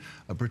between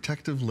a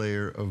protective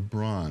layer of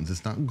bronze.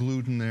 It's not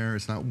glued in there,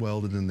 it's not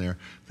welded in there.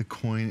 The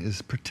coin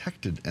is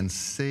protected and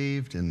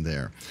saved in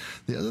there.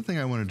 The other thing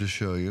I wanted to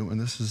show you, and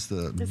this is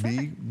the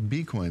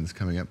B coin that's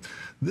coming up.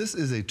 This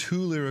is a 2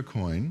 lira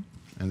coin,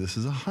 and this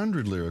is a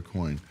 100 lira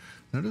coin.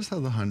 Notice how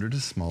the 100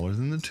 is smaller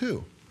than the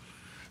 2.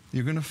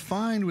 You're going to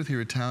find with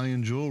your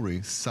Italian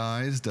jewelry,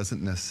 size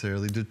doesn't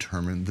necessarily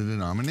determine the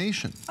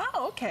denomination.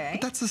 Oh, okay.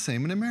 But that's the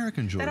same in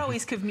American jewelry. That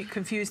always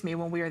confused me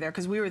when we were there,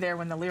 because we were there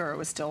when the lira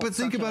was still But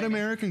think about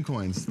American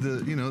coins.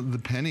 The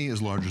penny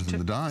is larger than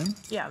the dime.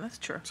 Yeah, that's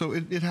true. So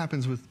it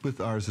happens with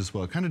ours as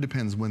well. It kind of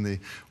depends when they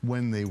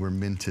were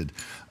minted.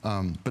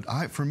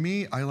 But for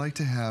me, I like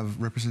to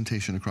have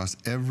representation across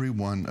every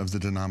one of the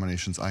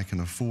denominations I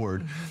can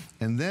afford.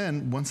 And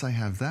then once I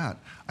have that,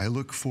 I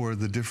look for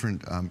the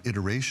different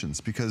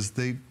iterations, because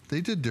they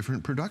did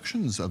different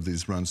productions of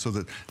these runs so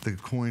that the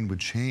coin would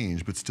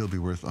change but still be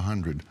worth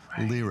 100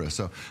 lira.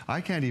 So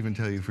I can't even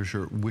tell you for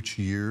sure which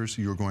years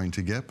you're going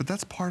to get, but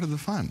that's part of the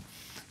fun,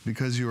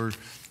 because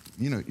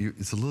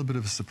it's a little bit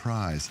of a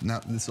surprise.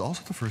 Now, this is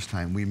also the first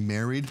time we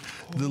married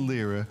the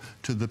lira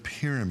to the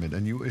pyramid.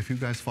 And if you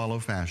guys follow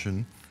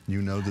fashion,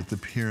 you know that the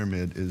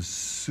pyramid is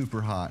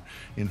super hot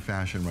in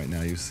fashion right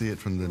now. You see it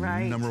from the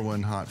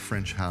 #1 hot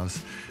French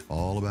house,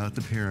 all about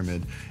the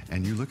pyramid.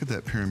 And you look at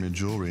that pyramid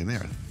jewelry, and they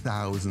are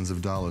thousands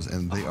of dollars,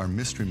 and they are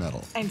mystery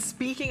metal. And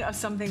speaking of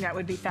something that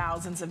would be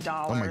thousands of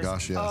dollars. Oh my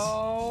gosh, yes.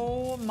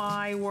 Oh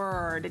my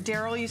word.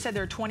 Daryl, you said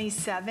there are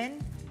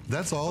 27?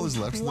 That's all is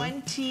left.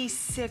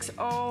 26.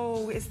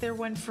 Oh, is there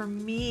one for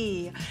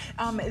me?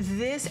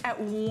 This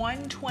at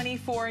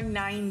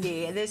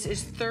 $124.90. This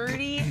is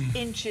 30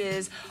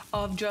 inches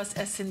of just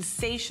a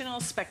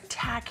sensational,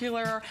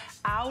 spectacular,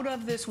 out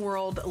of this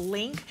world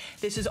link.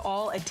 This is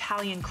all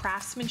Italian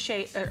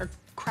craftsmanship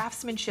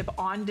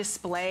on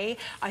display,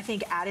 I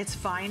think at its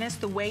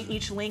finest. The way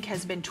each link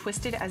has been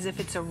twisted as if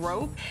it's a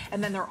rope,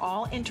 and then they're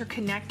all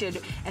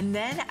interconnected. And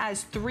then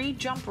as 3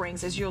 jump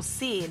rings, as you'll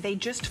see, they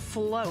just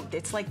float.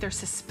 It's like they're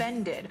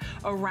suspended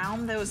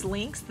around those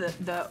links, the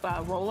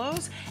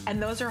Rolos,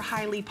 and those are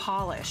highly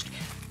polished.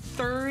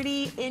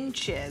 30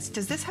 inches.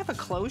 Does this have a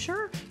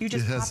closure? You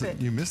just pop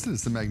it. You missed it.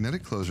 It's the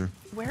magnetic closure.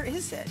 Where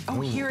is it? Oh,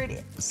 here it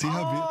is. See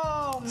how beautiful?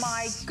 Oh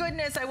my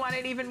goodness, I want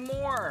it even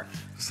more.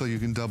 So you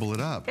can double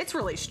it up. It's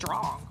really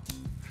strong.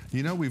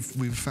 You know, we've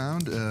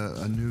found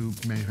a new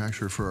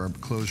manufacturer for our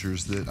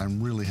closures that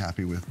I'm really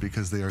happy with,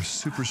 because they are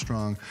super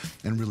strong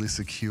and really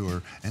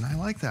secure. And I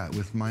like that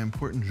with my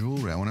important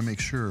jewelry. I want to make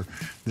sure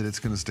that it's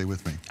going to stay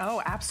with me.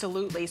 Oh,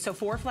 absolutely. So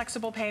 4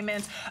 flexible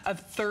payments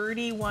of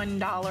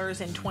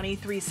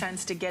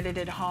 $31.23 to get it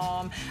at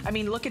home. I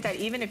mean, look at that.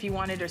 Even if you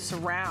wanted to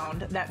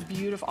surround that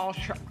beautiful,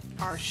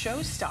 our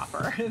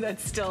showstopper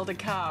that's still to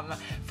come,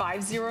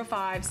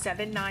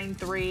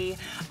 505-793.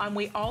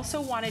 We also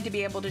wanted to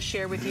be able to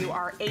share with you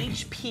our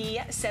HP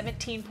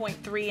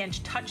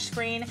 17.3-inch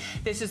touchscreen.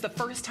 This is the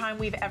first time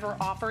we've ever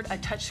offered a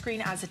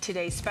touchscreen as a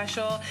today's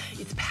special.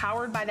 It's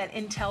powered by that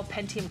Intel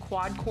Pentium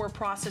quad-core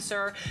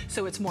processor,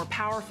 so it's more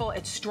powerful,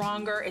 it's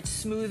stronger, it's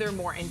smoother,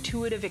 more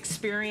intuitive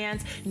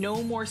experience.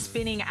 No more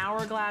spinning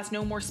hourglass,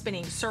 no more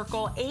spinning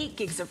circle. 8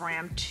 gigs of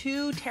RAM,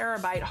 2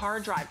 terabyte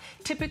hard drive.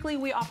 Typically,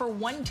 we offer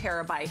 1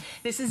 terabyte.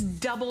 This is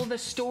double the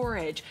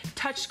storage.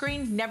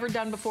 Touchscreen, never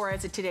done before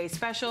as a today's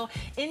special.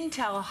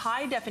 Intel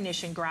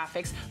high-definition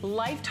graphics,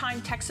 life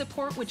lifetime tech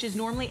support, which is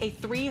normally a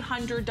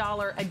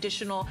 $300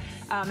 additional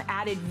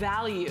added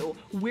value.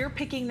 We're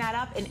picking that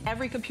up, and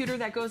every computer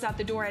that goes out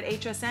the door at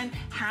HSN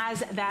has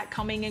that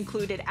coming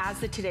included as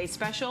the Today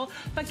Special.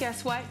 But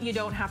guess what? You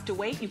don't have to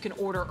wait. You can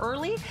order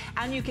early,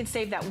 and you can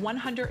save that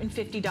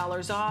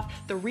 $150 off.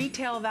 The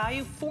retail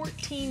value,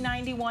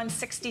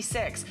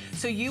 $1491.66.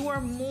 So you are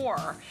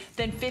more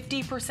than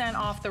 50%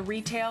 off the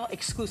retail.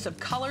 Exclusive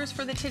colors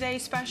for the Today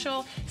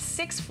Special,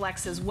 6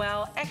 flex as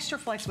well, extra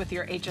flex with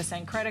your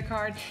HSN credit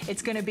card.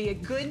 It's going to be a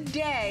good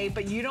day,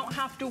 but you don't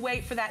have to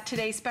wait for that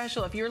Today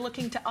Special. If you're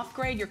looking to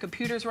upgrade, your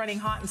computer's running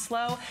hot and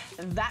slow,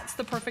 that's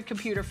the perfect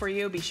computer for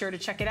you. Be sure to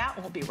check it out,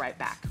 and we'll be right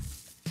back.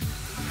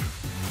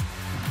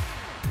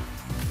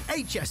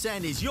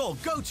 HSN is your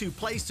go-to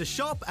place to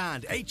shop,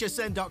 and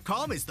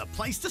hsn.com is the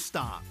place to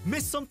start.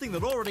 Miss something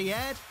that already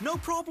aired? No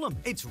problem.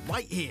 It's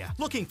right here.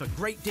 Looking for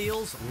great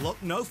deals?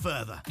 Look no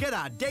further. Get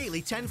our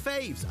daily 10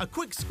 faves. A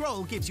quick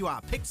scroll gives you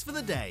our picks for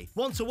the day.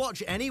 Want to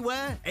watch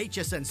anywhere?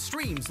 HSN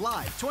streams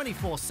live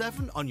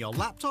 24/7 on your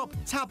laptop,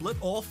 tablet,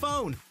 or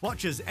phone.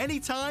 Watch us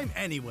anytime,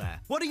 anywhere.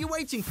 What are you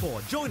waiting for?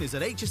 Join us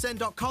at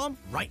hsn.com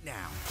right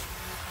now.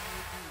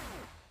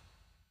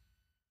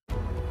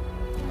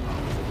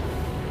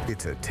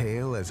 It's a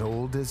tale as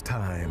old as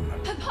time.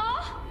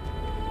 Papa?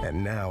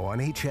 And now on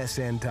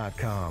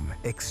HSN.com,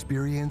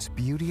 experience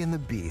Beauty and the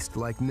Beast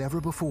like never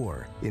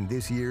before in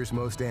this year's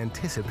most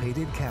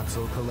anticipated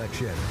capsule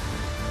collection.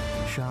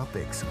 Shop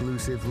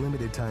exclusive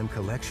limited-time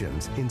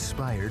collections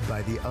inspired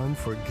by the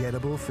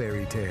unforgettable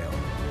fairy tale.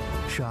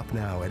 Shop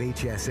now at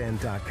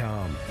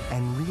HSN.com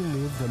and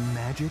relive the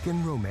magic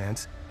and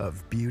romance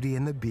of Beauty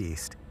and the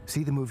Beast.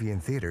 See the movie in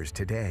theaters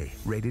today,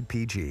 rated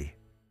PG.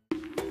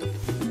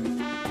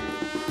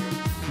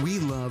 We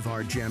love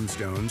our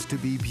gemstones to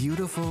be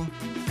beautiful,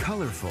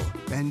 colorful,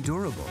 and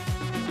durable.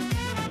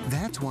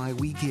 That's why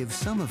we give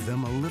some of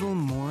them a little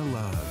more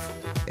love.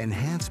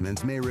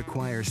 Enhancements may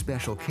require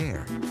special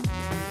care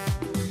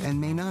and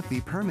may not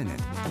be permanent,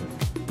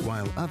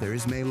 while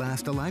others may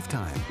last a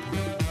lifetime.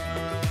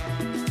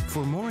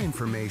 For more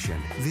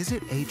information,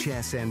 visit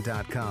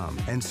hsn.com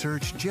and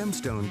search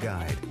Gemstone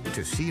Guide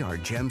to see our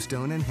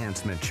gemstone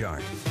enhancement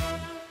chart.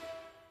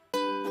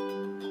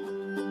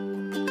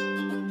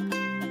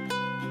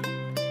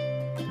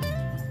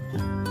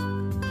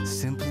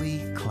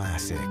 Simply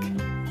classic.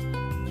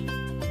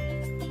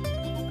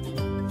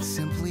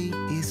 Simply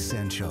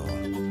essential.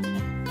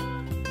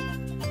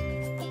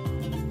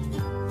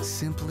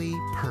 Simply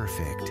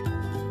perfect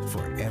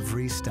for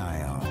every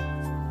style.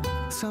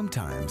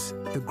 Sometimes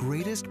the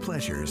greatest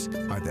pleasures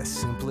are the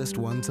simplest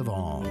ones of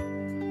all.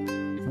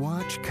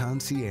 Watch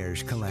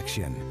Concierge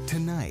Collection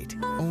tonight,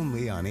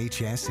 only on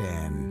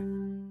HSN.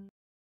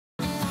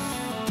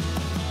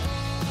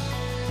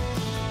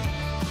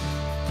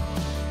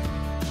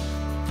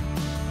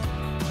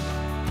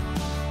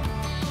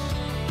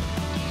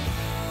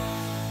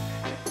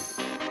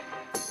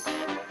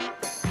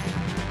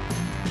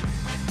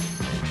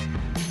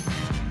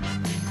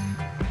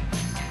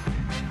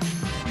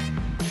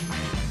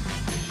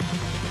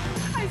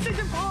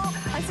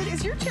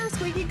 Is your chair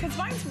squeaking? Because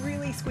mine's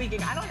really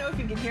squeaking. I don't know if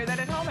you can hear that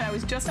at home, and I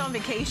was just on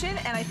vacation,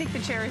 and I think the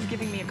chair is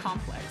giving me a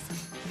complex.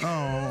 Oh,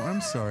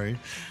 I'm sorry.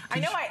 I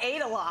know I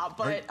ate a lot,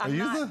 but are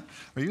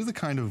you the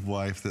kind of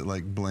wife that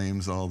like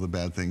blames all the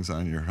bad things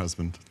on your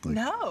husband? Like,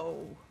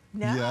 no.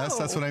 Yes,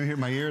 that's what I'm hearing in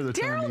my ear. They're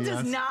telling me yes.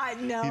 Daryl does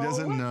not know. He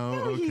doesn't know.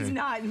 No, okay. He's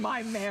not in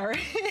my marriage.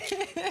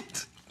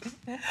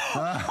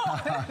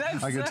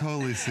 I can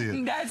totally see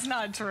it. That's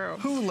not true.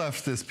 Who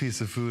left this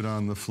piece of food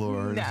on the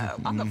floor? No,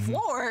 on the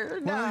floor?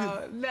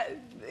 No.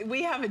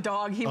 We have a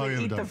dog. He would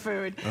eat the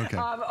food. Okay.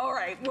 All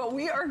right. Well,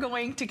 we are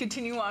going to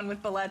continue on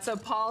with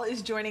Bellezza. Paul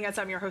is joining us.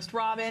 I'm your host,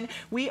 Robin.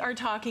 We are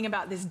talking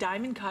about this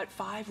diamond cut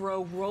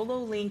 5-row Rolo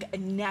Link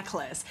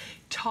necklace.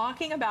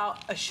 Talking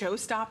about a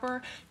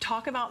showstopper.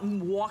 Talk about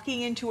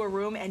walking into a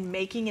room and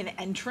making an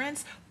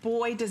entrance.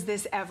 Boy, does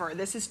this ever.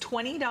 This is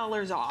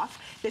 $20 off.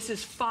 This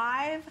is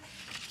 5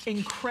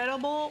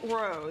 incredible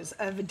rows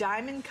of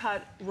diamond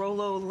cut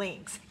Rolo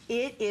links.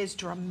 It is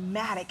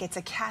dramatic. It's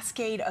a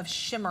cascade of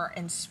shimmer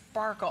and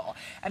sparkle.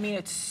 I mean,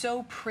 it's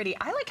so pretty.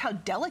 I like how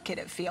delicate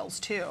it feels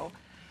too.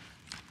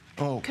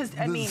 Oh, because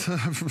I mean,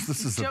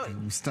 this is a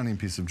stunning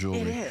piece of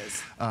jewelry. It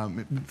is.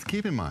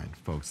 Keep in mind,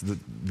 folks,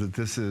 that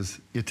this is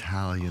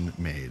Italian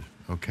made.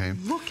 Okay.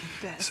 Look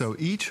at this. So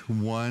each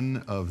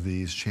one of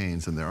these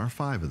chains, and there are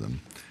 5 of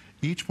them,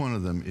 each one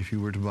of them, if you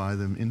were to buy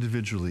them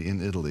individually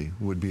in Italy,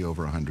 would be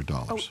over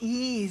 $100. Oh,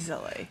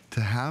 easily.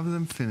 To have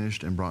them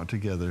finished and brought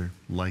together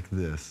like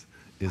this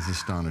is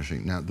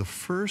astonishing. Now, the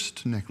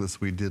first necklace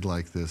we did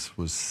like this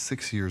was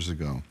 6 years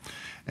ago,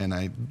 and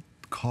I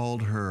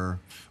called her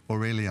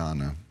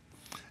Aureliana,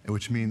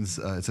 which means,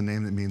 it's a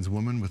name that means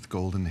woman with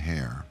golden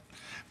hair,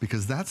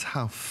 because that's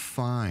how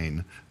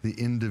fine the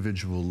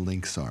individual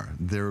links are.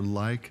 They're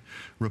like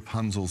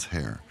Rapunzel's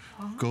hair.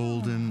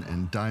 Golden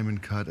and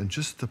diamond cut and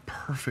just the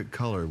perfect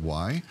color.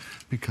 Why?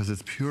 Because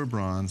it's pure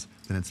bronze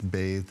and it's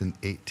bathed in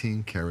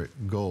 18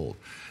 karat gold.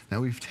 Now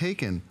we've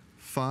taken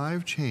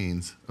 5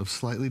 chains of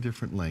slightly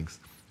different lengths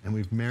and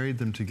we've married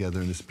them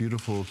together in this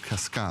beautiful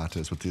cascata,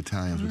 is what the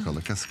Italians would call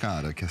it,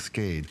 cascata,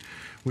 cascade,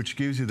 which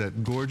gives you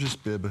that gorgeous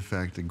bib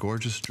effect, a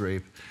gorgeous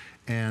drape,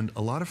 and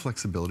a lot of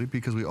flexibility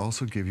because we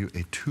also give you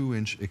a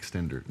 2-inch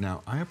extender.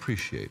 Now, I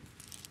appreciate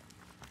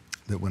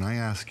that when I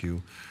ask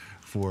you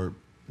for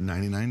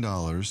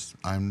 $99,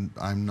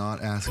 I'm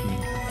not asking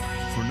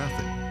for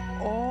nothing.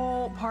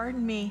 Oh,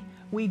 pardon me.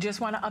 We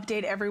just want to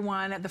update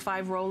everyone. The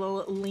 5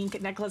 Rolo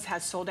link necklace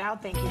has sold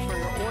out. Thank you for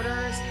your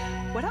orders.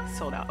 What else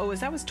sold out? Oh,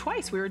 that was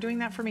twice. We were doing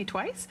that for me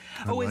twice?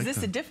 Oh, is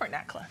this a different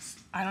necklace?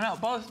 I don't know.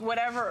 Both,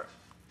 whatever.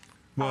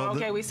 Well,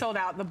 okay, we sold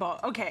out the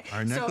both. Okay.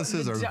 Our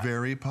necklaces are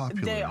very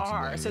popular. They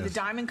are. Today, so the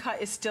diamond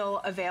cut is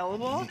still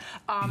available.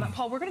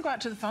 Paul, we're going to go out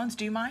to the phones.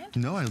 Do you mind?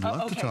 No, I'd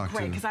love to talk to you.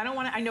 Great, because I don't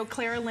want to. I know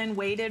Clara Lynn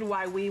waited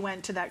while we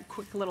went to that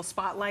quick little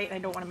spotlight, and I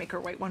don't want to make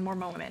her wait one more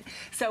moment.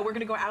 So we're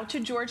going to go out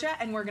to Georgia,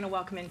 and we're going to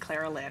welcome in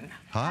Clara Lynn.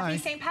 Hi. Happy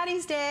St.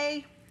 Patty's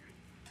Day.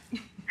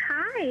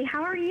 Hi,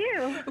 how are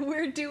you?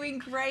 We're doing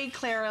great,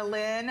 Clara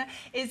Lynn.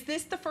 Is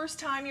this the first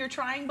time you're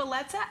trying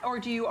Bellezza, or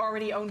do you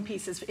already own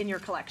pieces in your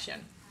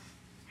collection?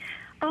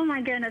 Oh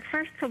my goodness.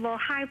 First of all,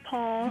 hi,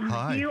 Paul.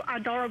 Hi. You are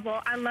adorable.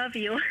 I love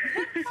you.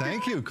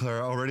 Thank you,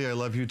 Clara. Already I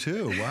love you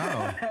too.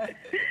 Wow.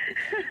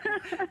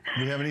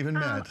 We haven't even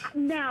met.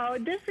 No,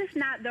 this is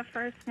not the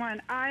first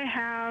one. I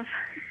have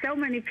so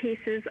many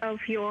pieces of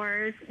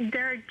yours.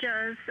 They're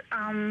just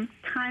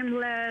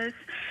timeless,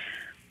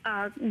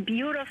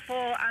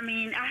 beautiful. I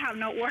mean, I have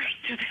no words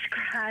to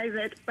describe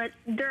it, but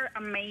they're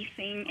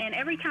amazing. And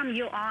every time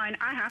you're on,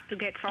 I have to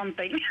get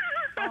something.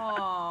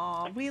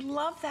 Oh, we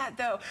love that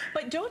though.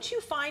 But don't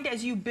you find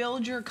as you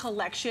build your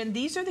collection,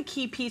 these are the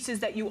key pieces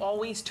that you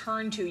always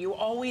turn to, you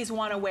always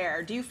want to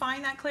wear. Do you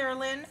find that, Clara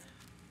Lynn?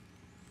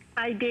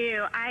 I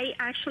do. I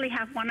actually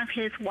have one of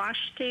his wash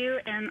too,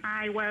 and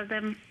I wear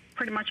them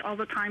pretty much all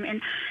the time.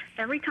 And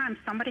every time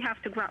somebody has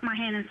to grab my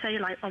hand and say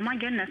like, oh my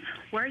goodness,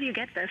 where do you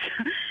get this?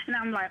 And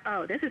I'm like,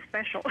 oh, this is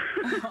special.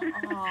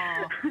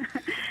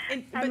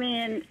 I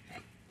mean,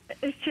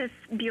 it's just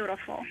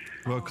beautiful.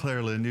 Well,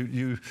 Clara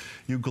Lynn,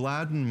 you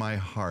gladden my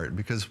heart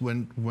because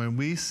when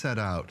we set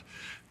out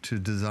to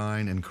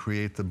design and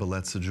create the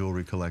Bellezza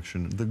jewelry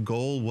collection, the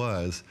goal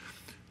was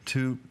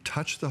to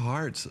touch the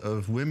hearts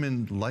of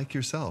women like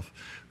yourself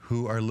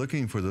who are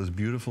looking for those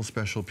beautiful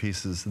special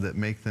pieces that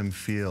make them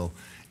feel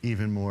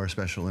even more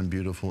special and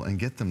beautiful and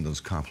get them those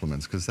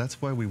compliments, because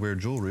that's why we wear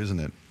jewelry, isn't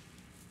it?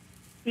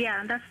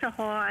 Yeah, that's the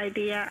whole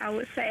idea, I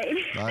would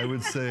say. I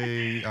would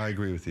say I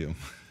agree with you.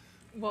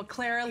 Well,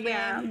 Clara Lynn.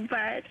 Yeah,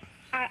 but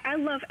I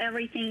love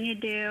everything you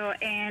do,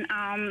 and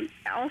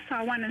also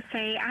I want to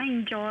say I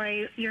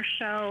enjoy your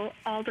show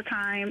all the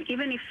time.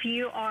 Even if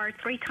you are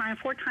 3 times,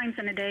 4 times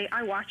in a day,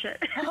 I watch it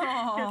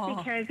just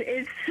because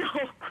it's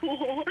so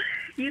cool.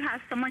 You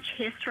have so much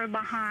history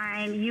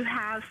behind. You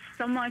have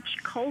so much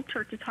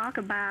culture to talk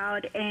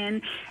about,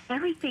 and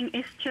everything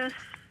is just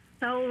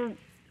so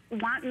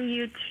wanting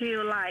you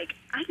to, like,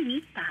 I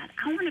need that.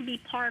 I want to be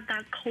part of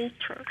that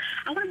culture.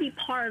 I want to be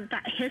part of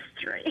that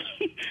history.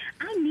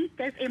 I need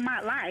this in my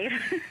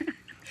life.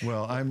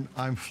 Well,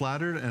 I'm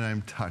flattered and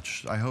I'm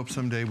touched. I hope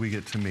someday we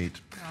get to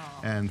meet.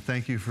 And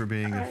thank you for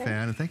being a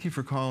fan, and thank you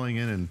for calling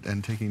in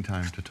and taking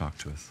time to talk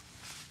to us.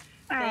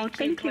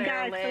 Thank you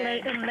guys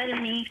for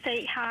letting me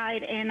say hi.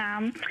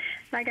 And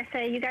like I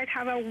say, you guys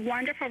have a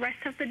wonderful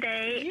rest of the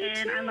day,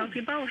 and I love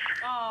you both.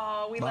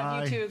 Oh, we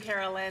love you too,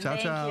 Carolyn. Ciao,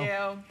 Thank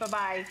you.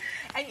 Bye-bye.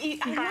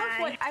 And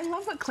I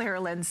love what Clara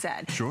Lynn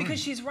said. Sure. Because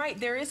she's right.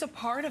 There is a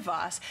part of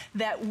us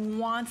that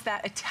wants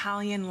that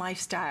Italian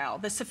lifestyle,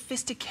 the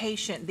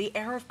sophistication, the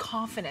air of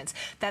confidence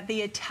that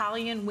the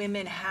Italian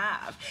women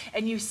have.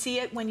 And you see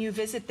it when you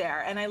visit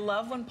there. And I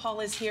love when Paul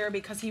is here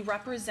because he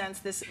represents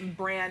this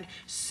brand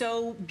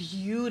so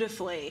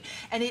beautifully.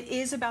 And it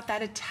is about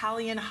that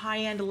Italian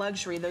high-end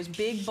luxury, those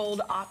big, bold,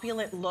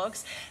 opulent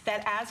looks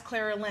that, as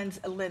Clara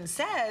Lynn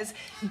says,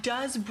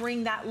 does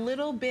bring that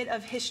little bit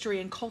of history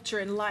and culture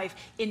and life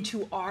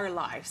into our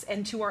lives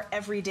and to our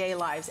everyday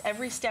lives.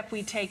 Every step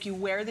we take, you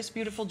wear this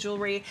beautiful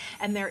jewelry,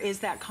 and there is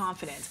that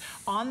confidence.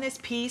 On this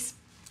piece,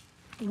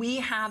 we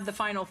have the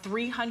final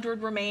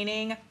 300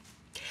 remaining.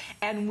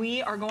 And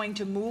we are going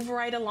to move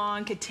right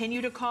along,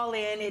 continue to call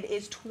in. It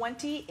is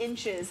 20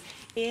 inches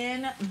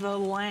in the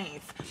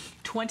length.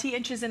 20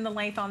 inches in the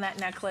length on that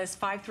necklace,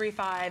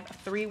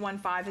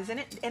 535-315 is in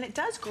it. And it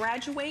does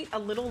graduate a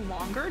little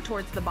longer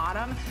towards the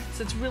bottom,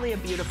 so it's really a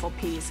beautiful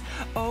piece.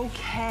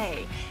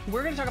 Okay,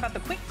 we're gonna talk about the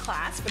quick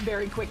clasp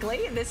very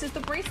quickly. This is the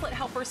bracelet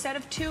helper set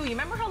of 2. You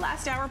remember how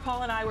last hour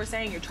Paul and I were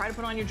saying you try to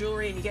put on your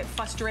jewelry and you get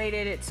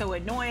frustrated, it's so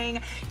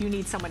annoying, you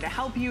need someone to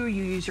help you,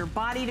 you use your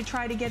body to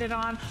try to get it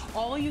on.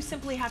 All you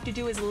simply have to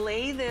do is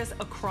lay this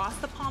across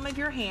the palm of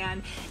your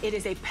hand. It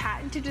is a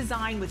patented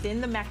design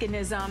within the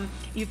mechanism.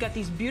 You've got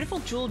these beautiful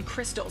jeweled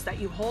crystals that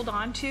you hold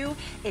on to.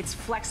 It's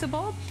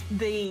flexible.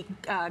 The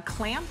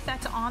clamp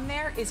that's on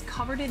there is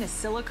covered in a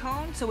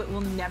silicone, so it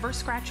will never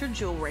scratch your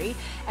jewelry.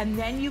 And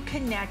then you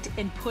connect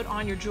and put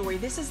on your jewelry.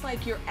 This is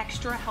like your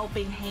extra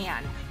helping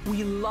hand.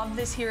 We love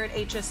this here at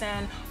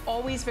HSN.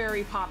 Always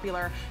very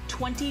popular.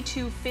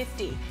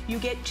 $22.50. You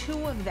get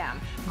 2 of them.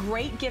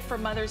 Great gift for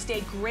Mother's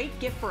Day. Great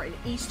gift for an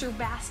Easter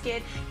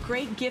basket.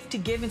 Great gift to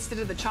give instead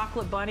of the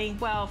chocolate bunny.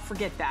 Well,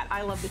 forget that.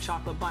 I love the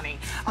chocolate bunny.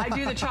 I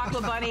do the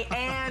chocolate bunny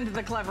and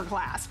the clever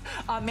clasp.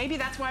 Maybe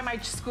that's why my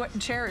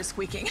chair is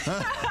squeaking.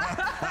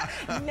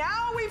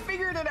 Now we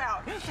figured it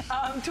out.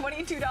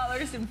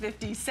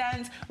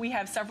 $22.50. We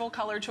have several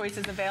color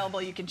choices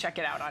available. You can check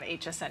it out on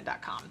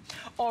hsn.com.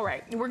 All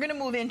right, we're going to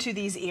move into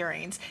these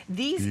earrings.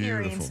 These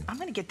earrings, I'm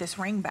going to get this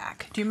ring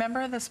back. Do you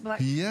remember this black?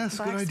 Yes,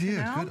 black good idea.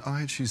 spinel? Good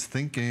eye. She's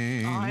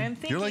thinking. I am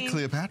thinking. You're like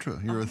Cleopatra.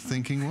 You're a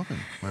thinking woman.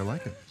 I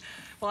like it.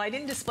 Well, I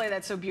didn't display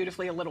that so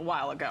beautifully a little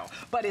while ago,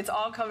 but it's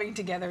all coming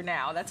together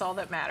now. That's all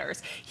that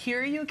matters.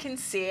 Here you can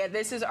see it.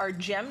 This is our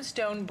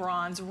gemstone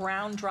bronze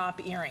round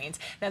drop earrings.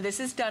 Now, this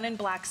is done in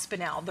black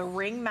spinel. The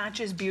ring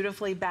matches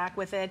beautifully back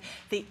with it.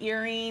 The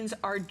earrings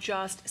are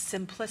just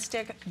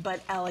simplistic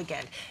but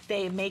elegant.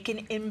 They make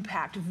an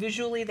impact.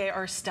 Visually, they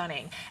are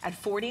stunning. At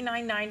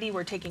 $49.90,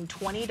 we're taking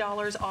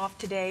 $20 off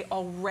today,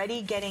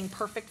 already getting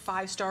perfect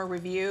 5-star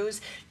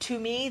reviews. To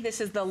me,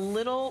 this is the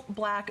little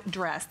black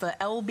dress, the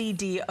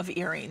LBD of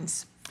earrings.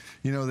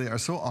 You know, they are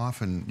so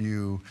often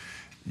you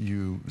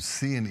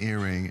see an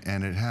earring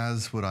and it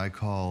has what I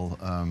call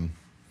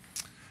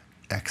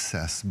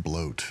excess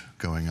bloat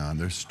going on.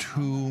 There's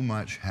too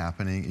much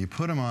happening. You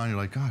put them on, you're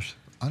like, gosh,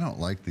 I don't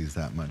like these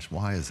that much.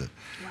 Why is it?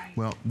 Right.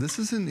 Well, this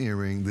is an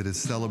earring that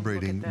is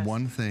celebrating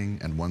one thing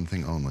and one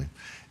thing only.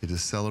 It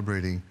is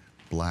celebrating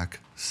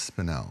black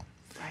spinel.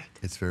 Right.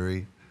 It's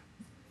very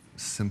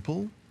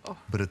simple,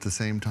 but at the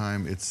same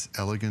time, it's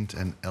elegant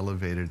and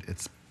elevated.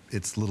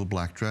 It's little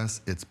black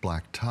dress, it's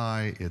black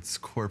tie, it's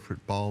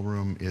corporate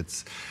ballroom,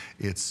 it's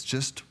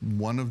just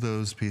one of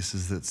those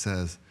pieces that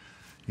says,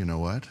 you know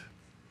what,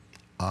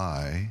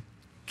 I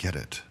get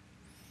it.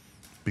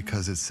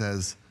 Because it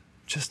says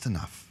just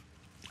enough.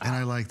 And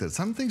I like that.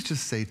 Some things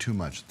just say too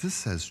much. This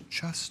says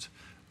just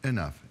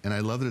enough. And I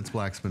love that it's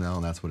black spinel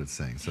and that's what it's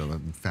saying.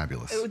 So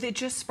fabulous. It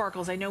just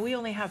sparkles. I know we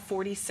only have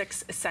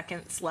 46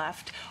 seconds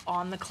left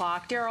on the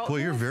clock. Daryl. Boy,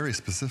 you're very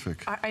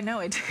specific. I know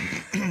it.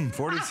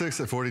 46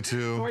 at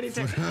 42.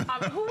 46.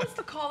 Who was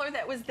the caller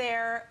that was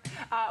there?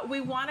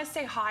 We want to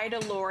say hi to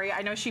Lori.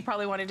 I know she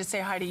probably wanted to say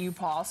hi to you,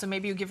 Paul. So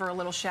maybe you give her a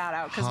little shout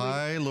out.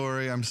 Hi,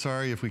 Lori. I'm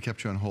sorry if we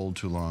kept you on hold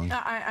too long.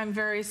 I'm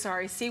very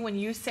sorry. See, when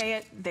you say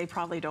it, they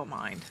probably don't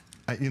mind.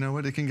 You know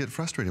what? It can get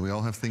frustrating. We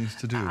all have things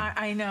to do.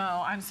 I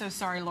know. I'm so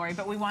sorry, Lori,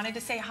 but we wanted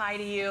to say hi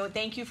to you.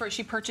 Thank you for,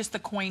 she purchased the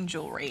coin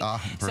jewelry.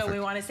 So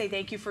we want to say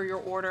thank you for your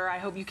order. I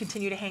hope you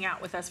continue to hang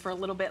out with us for a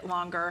little bit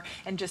longer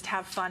and just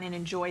have fun and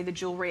enjoy the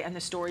jewelry and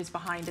the stories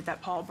behind it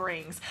that Paul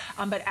brings.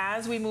 But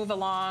as we move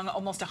along,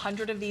 almost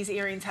 100 of these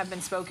earrings have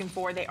been spoken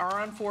for. They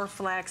are on 4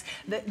 flex.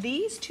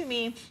 These, to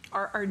me,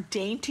 are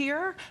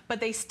daintier,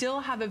 but they still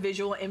have a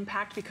visual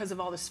impact because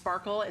of all the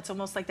sparkle. It's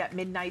almost like that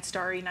midnight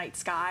starry night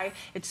sky.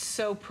 It's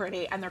so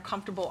pretty. And they're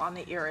comfortable on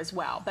the ear as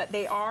well. But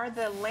they are,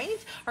 the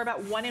length are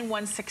about 1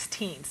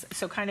 1/16,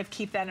 so kind of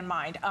keep that in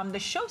mind. The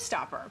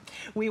showstopper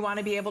we want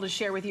to be able to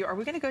share with you. Are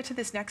we going to go to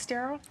this next,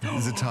 Daryl?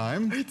 Is it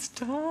time? It's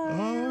time.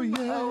 Oh,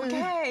 yeah.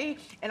 Okay.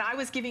 And I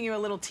was giving you a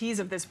little tease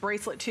of this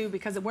bracelet too,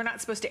 because we're not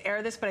supposed to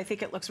air this, but I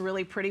think it looks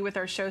really pretty with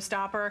our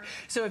showstopper.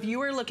 So if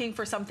you are looking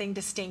for something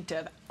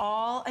distinctive,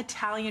 all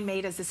Italian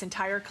made as this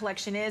entire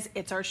collection is,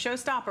 it's our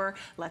showstopper.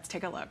 Let's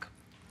take a look.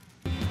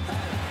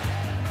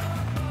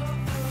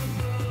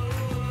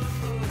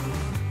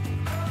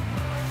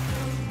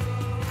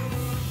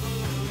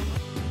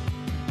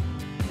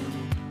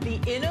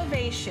 The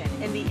innovation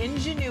and the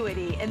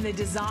ingenuity and the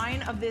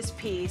design of this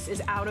piece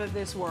is out of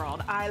this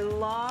world. I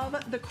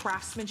love the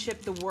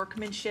craftsmanship, the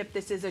workmanship.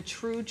 This is a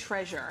true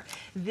treasure.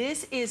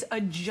 This is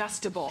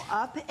adjustable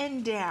up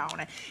and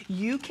down.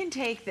 You can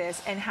take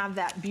this and have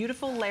that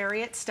beautiful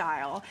lariat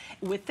style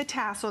with the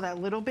tassel, that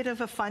little bit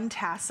of a fun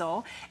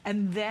tassel,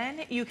 and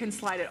then you can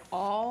slide it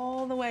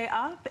all the way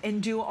up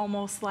and do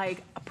almost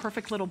like a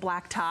perfect little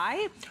black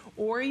tie,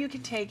 or you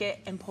can take it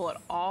and pull it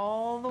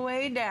all the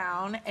way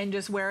down and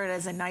just wear it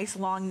as a nice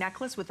long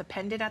necklace with a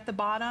pendant at the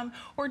bottom,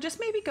 or just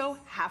maybe go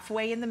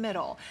halfway in the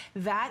middle.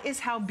 That is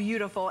how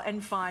beautiful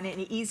and fun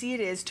and easy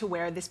it is to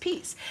wear this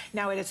piece.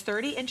 Now it is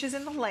 30 inches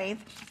in the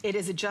length. It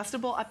is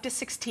adjustable up to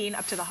 16,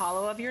 up to the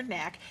hollow of your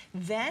neck.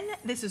 Then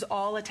this is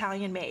all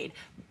Italian made,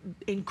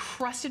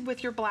 encrusted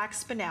with your black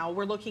spinel.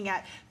 We're looking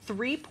at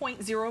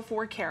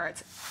 3.04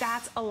 carats.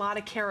 That's a lot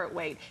of carat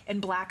weight in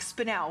black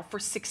spinel for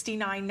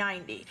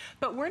 $69.90.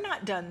 But we're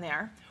not done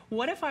there.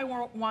 What if I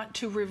want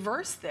to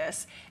reverse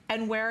this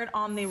and wear it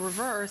on the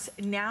reverse?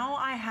 Now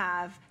I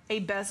have a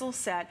bezel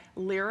set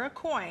Lira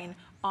coin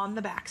on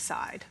the back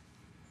side.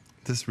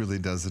 This really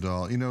does it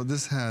all. You know,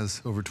 this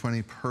has over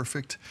 20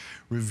 perfect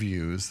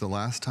reviews. The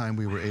last time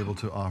we were able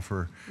to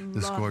offer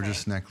this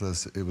gorgeous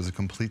necklace, it was a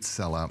complete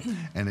sellout,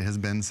 and it has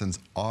been since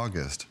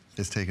August.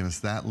 It's taken us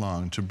that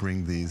long to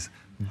bring these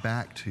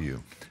back to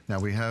you. Now,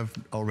 we have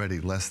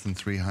already less than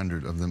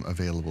 300 of them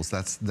available.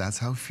 So that's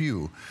how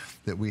few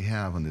that we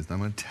have on this. Now,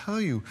 I'm going to tell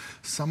you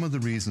some of the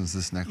reasons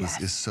this necklace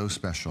is so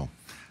special.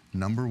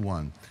 Number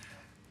one,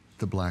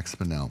 the black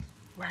spinel.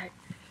 Right.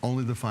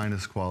 Only the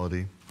finest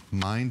quality,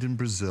 mined in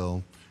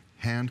Brazil,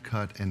 hand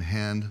cut and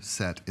hand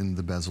set in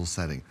the bezel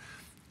setting.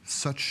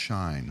 Such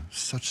shine,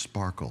 such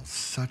sparkle,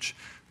 such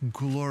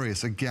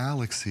glorious, a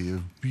galaxy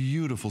of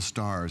beautiful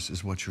stars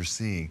is what you're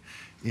seeing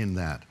in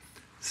that.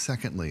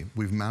 Secondly,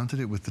 we've mounted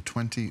it with the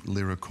 20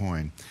 lira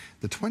coin.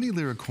 The 20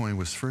 lira coin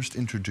was first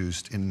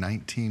introduced in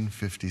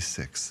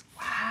 1956.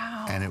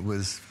 Wow. And it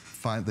was,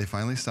 they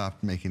finally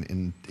stopped making it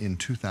in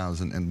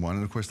 2001.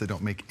 And of course, they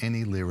don't make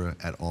any lira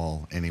at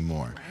all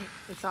anymore. Right.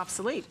 It's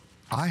obsolete.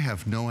 I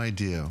have no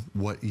idea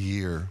what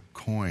year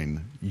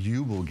coin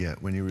you will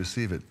get when you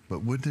receive it,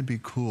 but wouldn't it be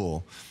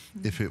cool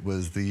if it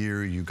was the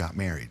year you got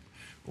married,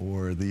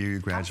 or the year you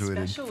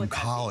graduated from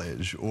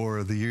college,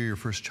 or the year your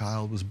first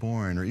child was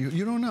born, or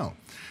you don't know.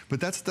 But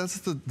that's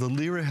the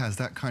lira has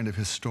that kind of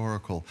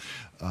historical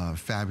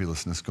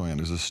fabulousness going on.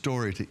 There's a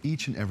story to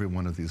each and every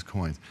one of these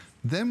coins.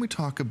 Then we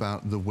talk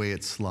about the way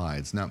it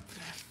slides. Now,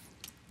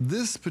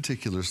 this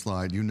particular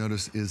slide, you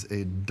notice, is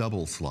a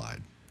double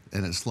slide.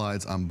 And it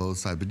slides on both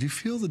sides. But do you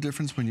feel the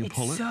difference when you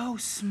pull it? It's so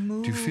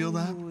smooth. Do you feel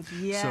that?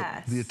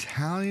 Yes. So the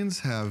Italians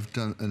have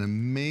done an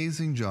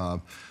amazing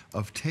job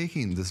of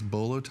taking this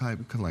bolo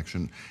type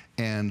collection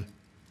and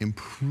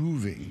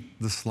improving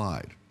the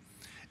slide.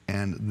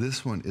 And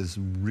this one is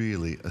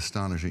really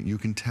astonishing. You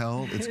can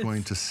tell it's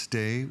going to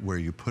stay where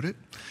you put it.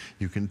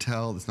 You can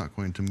tell it's not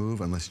going to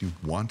move unless you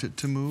want it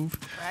to move.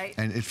 Right.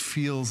 And it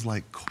feels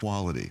like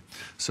quality.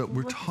 So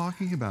we're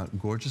talking about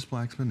gorgeous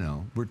black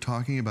spinel. We're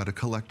talking about a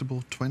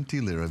collectible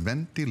 20 lira,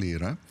 20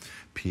 lira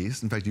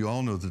piece. In fact, you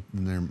all know the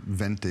term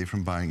 20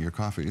 from buying your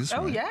coffees.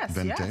 Oh, right? yes,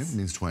 20 yes.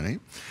 means 20.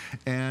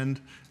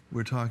 And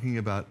we're talking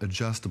about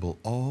adjustable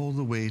all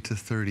the way to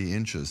 30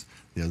 inches.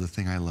 The other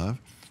thing I love,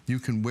 you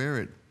can wear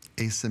it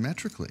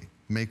asymmetrically.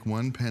 Make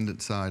one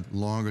pendant side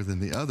longer than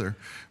the other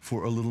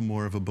for a little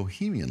more of a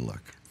bohemian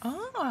look.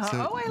 Oh,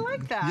 I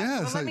like that.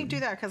 Yeah, well, let me do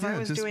that because I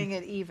was doing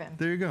it even.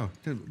 There you go.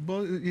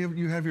 Well,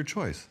 you have your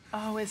choice.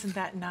 Oh, isn't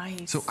that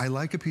nice? So I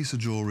like a piece of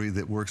jewelry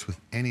that works with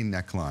any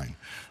neckline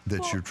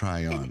that you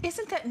try on.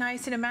 Isn't that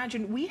nice? And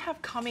imagine, we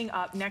have coming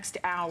up next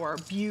hour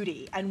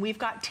beauty, and we've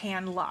got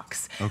Tan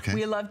Luxe. Okay.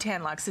 We love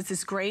Tan Luxe. It's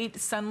this great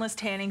sunless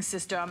tanning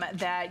system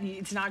that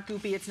it's not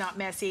goopy, it's not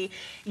messy.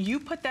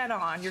 You put that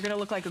on, you're going to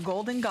look like a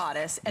golden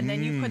goddess, and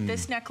then you put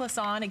this necklace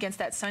on against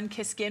that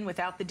sun-kissed skin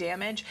without the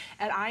damage,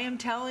 and I am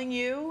telling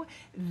you,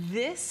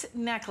 this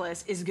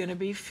necklace is going to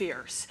be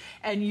fierce,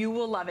 and you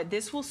will love it.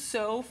 This will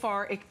so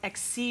far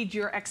exceed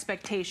your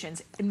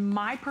expectations. In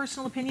my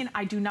personal opinion,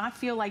 I do not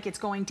feel like it's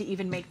going to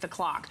even make the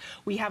clock.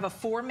 We have a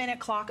 4-minute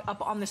clock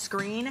up on the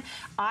screen.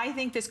 I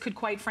think this could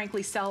quite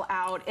frankly sell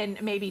out in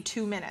maybe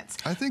 2 minutes.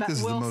 I think this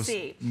is the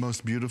see.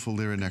 most beautiful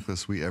lira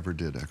necklace we ever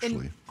did,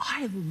 actually. And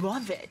I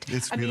love it.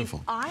 It's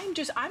beautiful. I mean,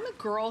 I'm a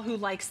girl who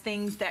likes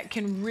things that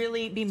can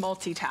really be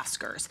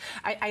multitaskers.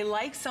 I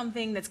like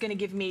something that's going to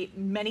give me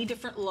many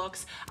different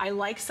looks. I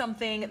like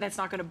something that's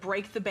not going to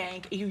break the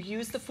bank. You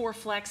use the 4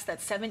 Flex,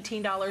 that's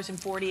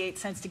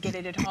 $17.48 to get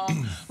it at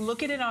home.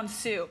 Look at it on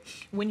Sue.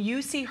 When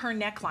you see her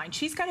neckline,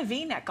 she's got a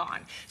V-neck on,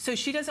 so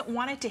she doesn't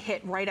want it to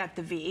hit right at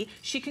the V.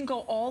 She can go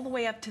all the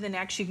way up to the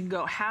neck. She can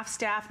go half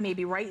staff,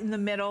 maybe right in the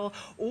middle,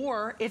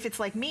 or if it's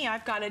like me,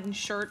 I've got a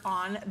shirt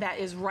on that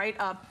is right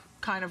up,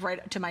 kind of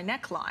right to my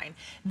neckline.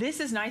 This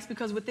is nice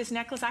because with this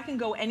necklace, I can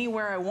go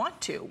anywhere I want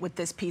to with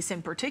this piece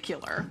in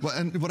particular. Well,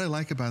 and what I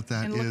like about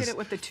that is, and look at it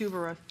with the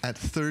tuberose. At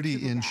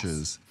 30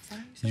 inches,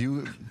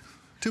 you...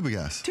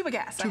 Tuberose.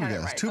 Tuberose.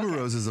 Right.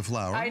 Tuberose is a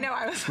flower. I know.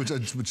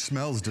 Which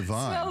smells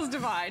divine. Smells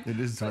divine. It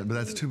is divine, but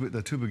that's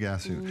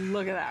tuberose.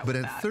 Look at that. But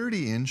at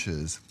 30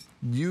 inches,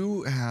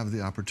 you have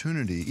the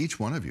opportunity, each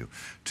one of you,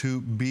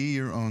 to be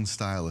your own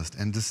stylist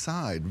and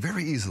decide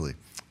very easily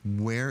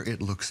where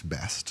it looks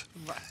best.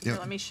 Right. Here,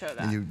 let me show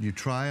that. You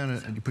try on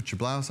it, and you put your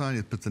blouse on,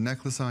 you put the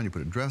necklace on, you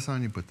put a dress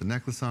on, you put the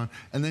necklace on,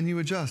 and then you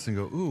adjust and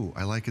go, ooh,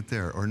 I like it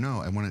there, or no,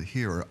 I want it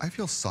here, or I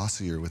feel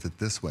saucier with it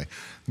this way.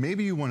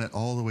 Maybe you want it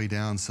all the way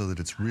down so that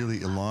it's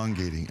really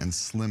elongating and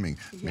slimming.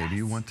 Yes. Maybe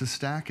you want to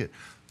stack it.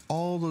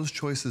 All those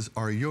choices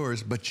are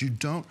yours, but you're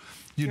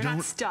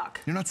not stuck.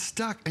 You're not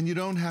stuck, and you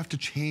don't have to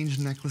change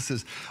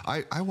necklaces.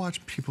 I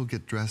watch people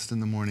get dressed in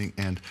the morning,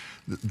 and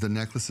the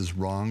necklace is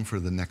wrong for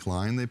the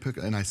neckline they pick,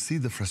 and I see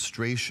the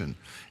frustration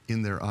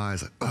in their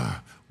eyes. Like, ugh,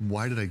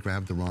 why did I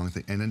grab the wrong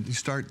thing? And then you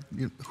start,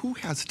 who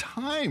has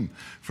time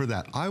for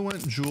that? I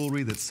want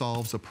jewelry that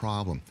solves a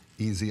problem.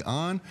 Easy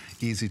on,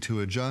 easy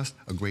to adjust,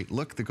 a great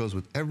look that goes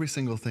with every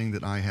single thing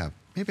that I have.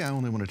 Maybe I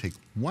only want to take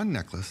one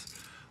necklace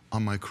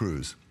on my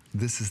cruise.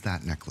 this is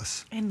that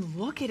necklace. And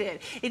look at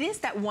it. It is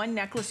that one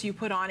necklace you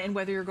put on, and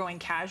whether you're going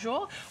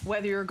casual,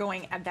 whether you're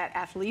going at that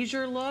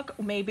athleisure look,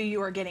 maybe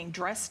you are getting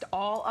dressed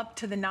all up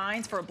to the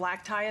nines for a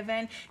black tie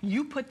event,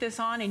 you put this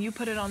on and you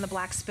put it on the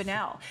black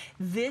spinel.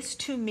 This,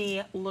 to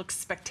me, looks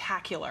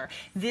spectacular.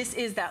 This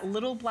is that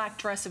little black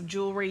dress of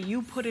jewelry.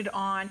 You put it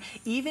on,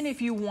 even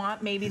if you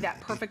want maybe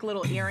that perfect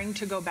little earring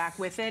to go back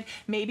with it.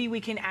 Maybe we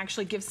can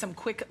actually give some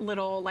quick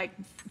little, like,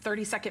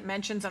 30-second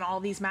mentions on all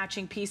these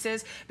matching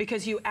pieces,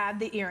 because you add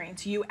the earring,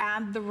 you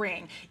add the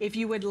ring. If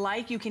you would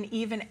like, you can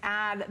even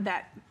add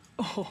that,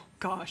 oh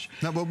gosh.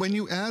 Now, but when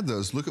you add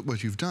those, look at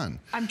what you've done.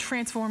 I'm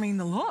transforming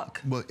the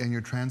look. Well, and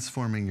you're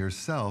transforming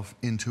yourself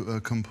into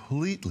a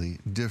completely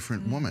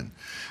different woman.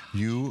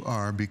 You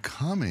are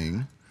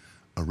becoming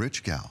a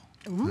rich gal.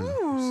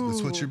 Ooh.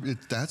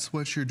 That's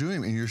what you're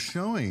doing, and you're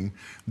showing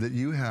that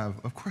you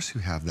have, of course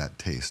you have that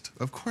taste.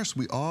 Of course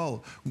we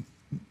all,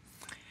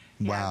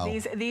 wow.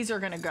 Yeah, these are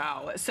gonna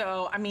go.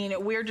 So, I mean,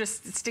 we're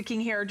just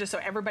sticking here just so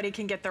everybody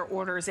can get their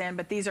orders in,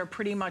 but these are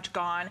pretty much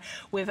gone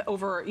with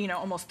over, you know,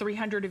 almost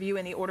 300 of you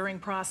in the ordering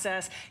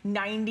process.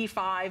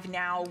 95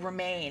 now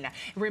remain.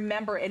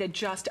 Remember, it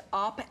adjusts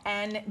up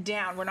and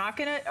down. We're not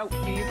gonna, oh,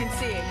 you can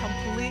see it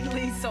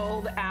completely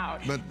sold out.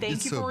 But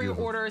Thank you so for your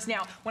beautiful. orders.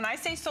 Now, when I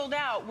say sold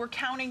out, we're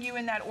counting you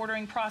in that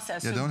ordering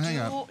process. Yeah, so don't hang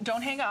up.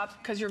 Don't hang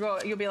up, because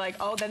you'll be like,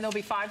 oh, then there'll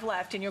be 5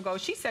 left, and you'll go,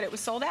 she said it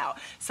was sold out.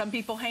 Some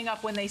people hang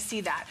up when they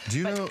see that. Do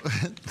you know,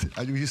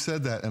 you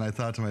said that, and I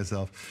thought to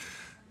myself,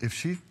 if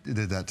she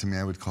did that to me,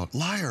 I would call it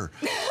liar.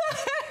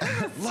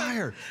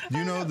 Liar.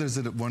 You know, there's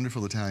a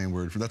wonderful Italian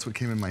word for, that's what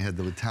came in my head,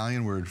 the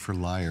Italian word for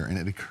liar, and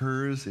it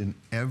occurs in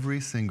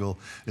every single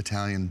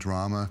Italian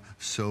drama,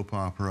 soap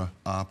opera,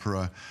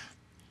 opera.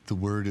 The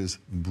word is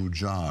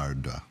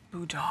bugiarda.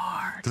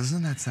 Boudard.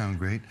 Doesn't that sound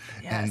great?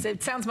 Yes, and,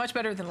 it sounds much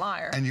better than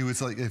liar. and you would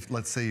say, like, if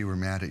let's say you were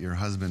mad at your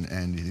husband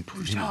and you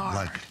would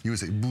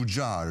say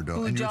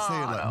bugiardo, and you would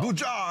say it like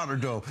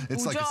bugiardo.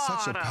 It's like it's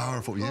such a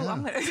powerful, Ooh,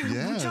 I'm gonna-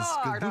 yes,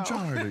 bugiardo.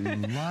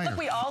 Bugiardo, you liar. Look,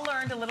 we all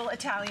learned a little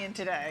Italian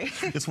today.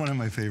 It's one of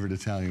my favorite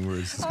Italian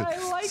words. It's good.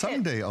 I like it.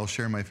 Someday I'll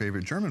share my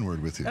favorite German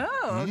word with you.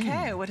 Oh,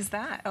 okay. What is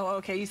that? Oh,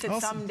 okay. You said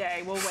Also,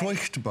 someday. We'll wait.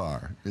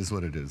 Furchtbar is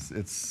what it is.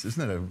 Isn't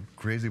that a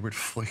crazy word?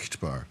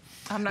 Furchtbar.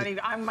 I'm not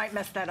even. I might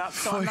mess that up.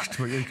 So I'm not.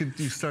 Furchtbar.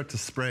 You start to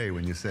spray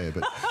when you say it,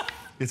 but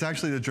it's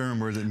actually the German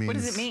word that means. What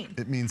does it mean?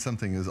 It means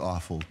something is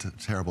awful,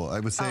 terrible.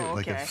 I would say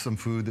like okay. if some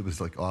food that was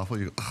like awful,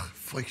 you go, ugh,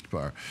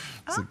 furchtbar.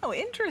 It's like,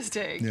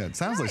 Interesting. yeah, it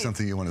sounds like Nice.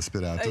 something you want to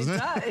spit out, doesn't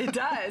it? It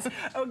does.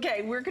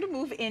 Okay, we're going to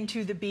move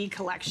into the bee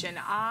collection.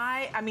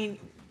 I mean,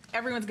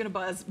 everyone's going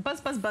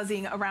to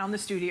buzzing around the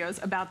studios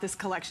about this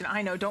collection.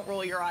 I know, don't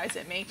roll your eyes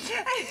at me.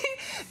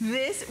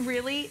 This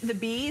really, the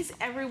bees,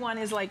 everyone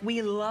is like,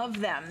 we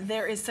love them.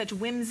 There is such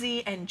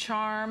whimsy and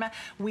charm.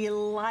 We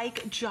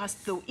like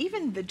just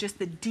just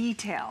the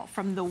detail,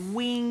 from the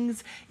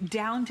wings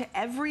down to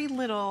every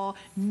little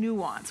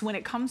nuance. When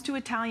it comes to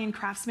Italian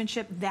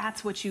craftsmanship,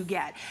 that's what you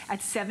get. At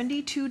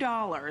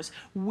 $72,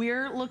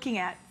 we're looking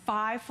at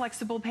 5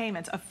 flexible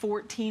payments of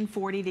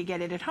 $14.40 to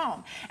get it at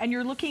home. And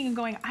you're looking and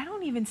going, I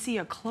don't even see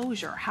a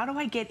closure. How do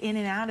I get in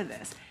and out of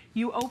this?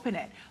 You open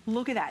it.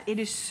 Look at that. It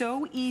is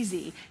so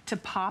easy to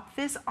pop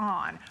this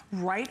on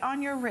right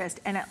on your wrist,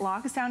 and it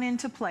locks down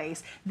into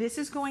place. This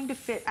is going to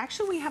fit.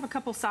 Actually, we have a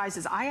couple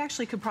sizes. I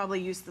actually could probably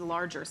use the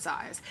larger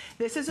size.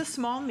 This is a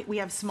small, we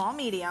have small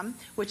medium,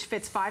 which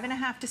fits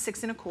 5.5 to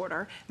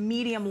 6.25.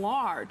 Medium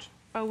large.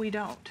 Oh, we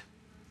don't.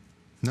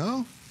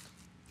 No?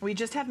 We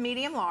just have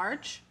medium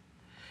large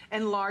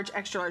and large,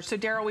 extra large. So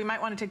Daryl, we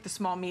might want to take the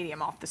small medium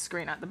off the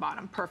screen at the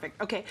bottom. Perfect.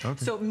 Okay.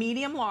 So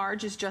medium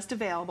large is just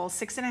available,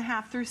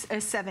 6.5 through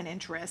a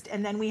 7-inch wrist,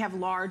 and then we have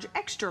large,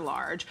 extra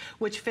large,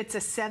 which fits a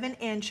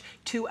 7-inch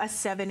to a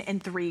 7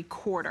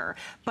 3/4.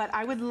 But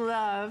I would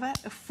love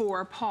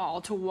for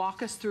Paul to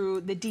walk us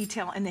through the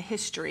detail and the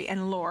history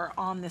and lore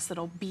on this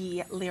little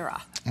bee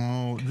lira.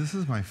 Oh, this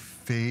is my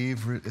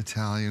favorite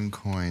Italian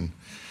coin.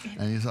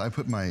 And I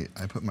put my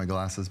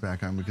glasses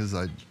back on because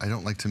I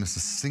don't like to miss a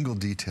single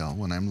detail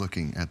when I'm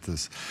looking at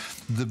this.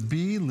 The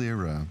bee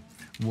lira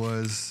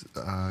was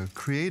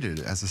created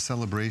as a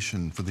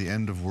celebration for the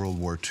end of World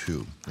War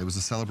II. It was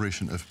a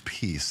celebration of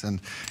peace,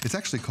 and it's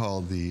actually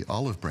called the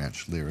olive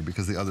branch lira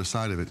because the other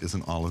side of it is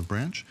an olive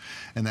branch,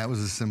 and that was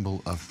a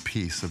symbol of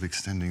peace, of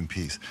extending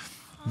peace.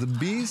 The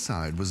bee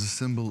side was a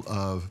symbol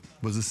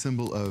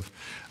of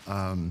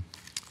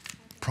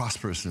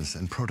prosperousness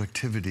and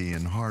productivity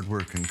and hard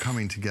work and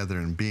coming together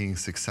and being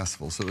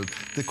successful. So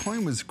the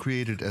coin was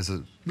created as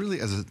really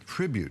as a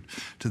tribute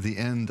to the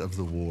end of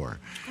the war.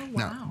 Oh, wow.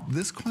 Now,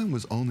 this coin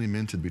was only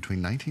minted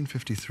between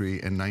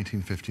 1953 and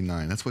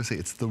 1959. That's why I say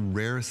it's the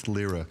rarest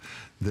lira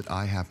that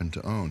I happen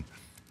to own.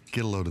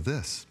 Get a load of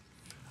this.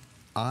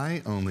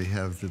 I only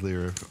have the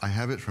lira, I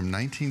have it from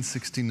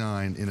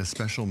 1969 in a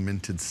special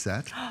minted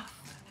set.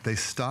 They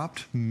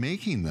stopped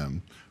making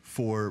them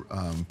for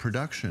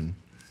production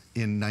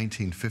in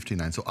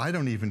 1959. So I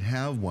don't even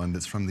have one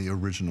that's from the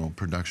original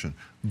production.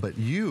 But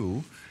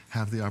you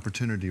have the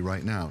opportunity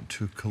right now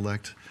to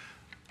collect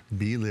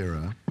B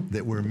lira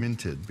that were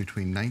minted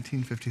between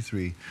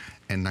 1953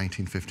 and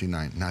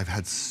 1959. Now, I've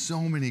had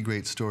so many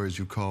great stories.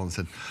 You call and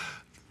said,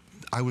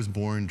 I was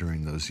born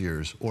during those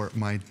years, or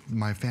my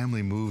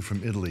family moved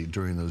from Italy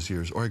during those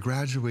years, or I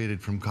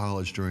graduated from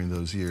college during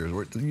those years,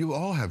 or you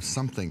all have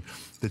something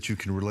that you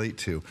can relate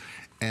to.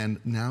 And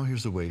now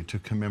here's a way to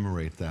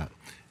commemorate that.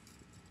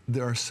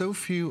 There are so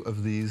few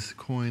of these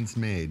coins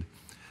made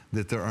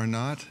that there are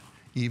not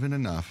even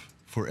enough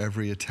for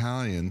every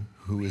Italian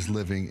who is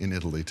living in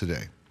Italy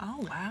today.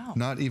 Oh, wow.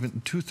 Not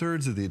even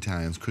 2/3 of the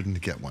Italians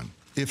couldn't get one,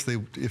 if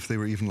they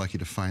were even lucky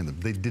to find them.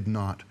 They did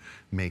not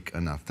make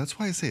enough. That's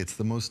why I say it's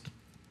the most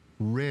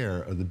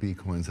rare of the B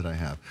coins that I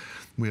have.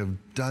 We have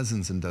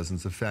dozens and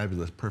dozens of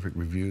fabulous, perfect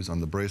reviews on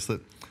the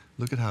bracelet.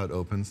 Look at how it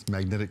opens,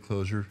 magnetic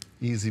closure,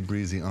 easy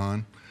breezy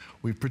on.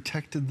 We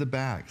protected the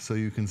back so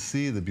you can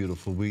see the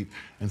beautiful wheat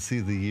and see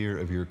the year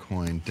of your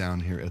coin down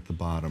here at the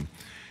bottom.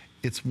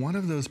 It's one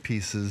of those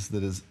pieces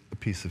that is a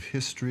piece of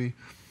history,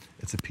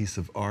 it's a piece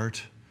of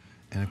art,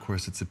 and of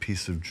course it's a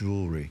piece of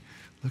jewelry.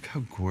 Look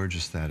how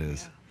gorgeous that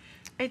is. Yeah.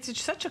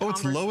 It's such a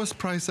it's lowest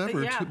price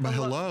ever. Yeah,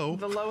 Hello.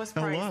 The lowest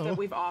price that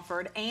we've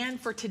offered.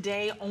 And for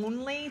today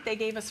only, they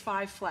gave us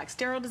 5 flex.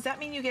 Daryl, does that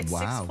mean you get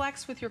 6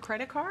 flex with your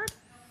credit card?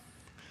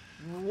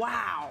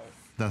 Wow.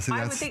 Now, see,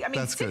 I would think, I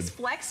mean, 6 good.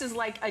 flex is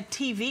like a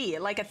TV,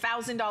 like a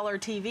 $1,000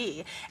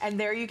 TV. And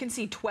there you can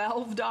see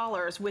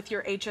 $12 with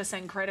your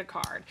HSN credit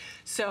card.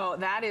 So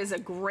that is a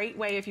great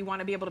way if you want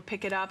to be able to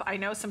pick it up. I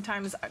know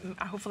sometimes,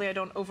 hopefully I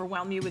don't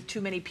overwhelm you with too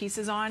many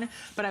pieces on,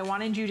 but I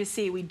wanted you to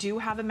see we do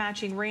have a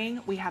matching ring,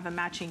 we have a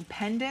matching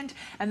pendant,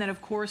 and then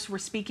of course we're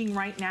speaking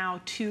right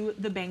now to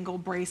the bangle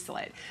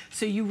bracelet.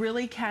 So you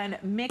really can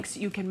mix,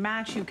 you can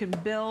match, you can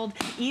build.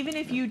 Even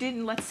if you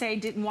didn't, let's say,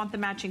 didn't want the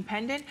matching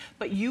pendant,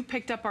 but you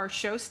picked up our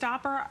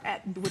showstopper,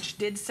 which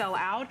did sell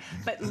out,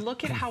 but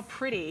look at how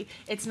pretty.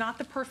 It's not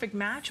the perfect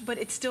match, but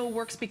it still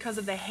works because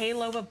of the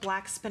halo of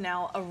black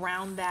spinel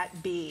around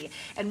that B.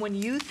 And when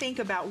you think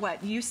about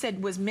what you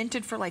said was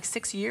minted for like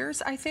 6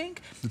 years, I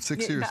think? It's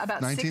 6 years,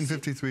 about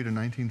 1953 to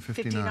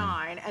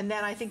 1959. And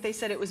then I think they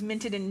said it was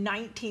minted in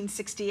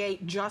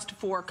 1968 just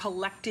for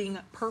collecting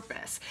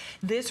purpose.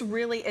 This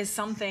really is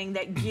something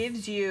that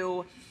gives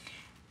you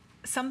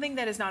something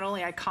that is not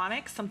only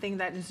iconic, something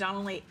that does not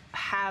only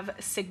have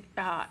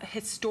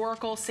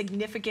historical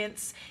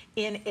significance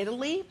in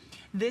Italy,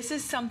 this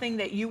is something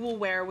that you will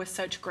wear with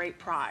such great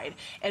pride.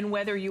 And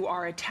whether you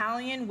are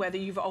Italian, whether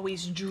you've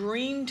always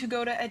dreamed to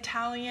go to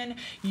Italian,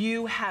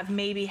 you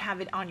maybe have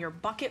it on your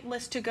bucket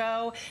list to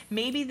go,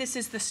 maybe this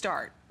is the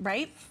start,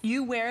 right?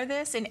 You wear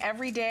this and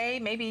every day,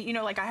 maybe, you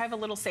know, like I have a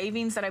little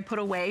savings that I put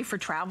away for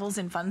travels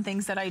and fun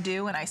things that I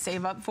do and I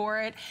save up for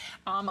it.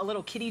 A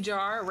little kitty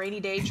jar, a rainy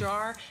day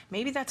jar.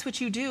 Maybe that's what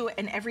you do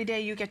and every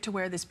day you get to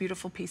wear this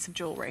beautiful piece of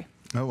jewelry.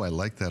 Oh, I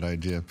like that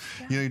idea.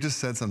 Yeah. You know, you just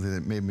said something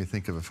that made me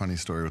think of a funny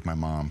story with my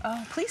mom.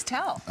 Oh, please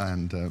tell.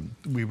 And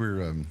we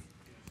were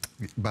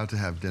about to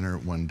have dinner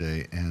one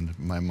day, and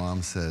my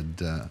mom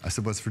said, I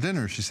said, what's for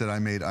dinner? She said, I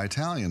made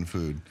Italian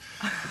food.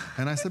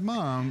 And I said,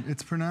 Mom,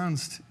 it's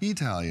pronounced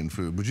Italian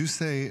food. Would you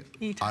say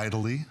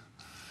idly?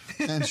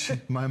 And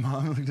my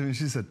mom looked at me and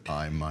she said,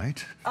 I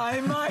might.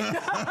 I might.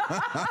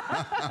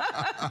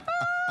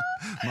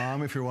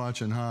 Mom, if you're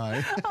watching,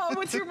 hi. Oh,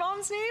 what's your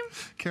mom's name?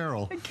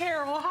 Carol.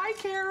 Carol. Hi,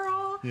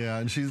 Carol. Yeah,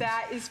 and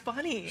that is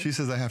funny. She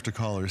says I have to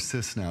call her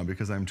sis now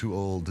because I'm too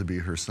old to be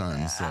her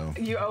son. So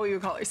you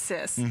call her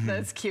sis.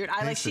 That's cute.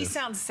 She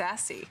sounds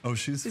sassy. Oh,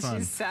 she's fun.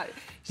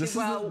 This is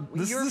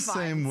the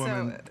same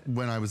woman.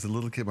 When I was a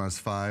little kid, when I was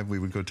 5, we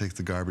would go take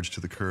the garbage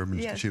to the curb,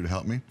 and she would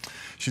help me.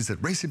 She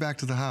said, "Race you back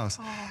to the house,"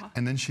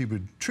 and then she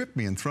would trip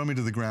me and throw me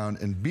to the ground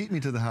and beat me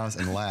to the house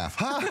and laugh.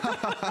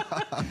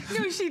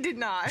 No, she did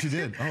not. She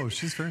did. Oh,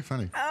 she's very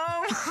funny.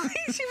 Oh,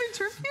 she would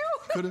trip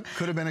you?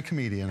 Could have been a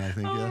comedian, I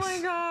think. Oh yes. my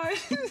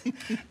gosh.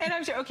 And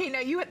I'm sure. Okay,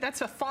 now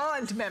that's a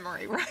fond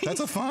memory, right?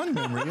 That's a fond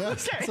memory.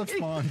 Yes, okay. That's a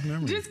fond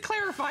memory. Just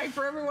clarifying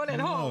for everyone at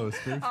home. It's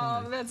very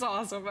funny. That's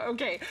awesome.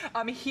 Okay,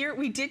 here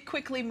we did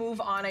quickly move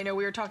on. I know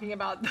we were talking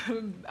about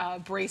the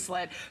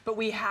bracelet, but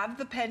we have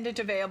the pendant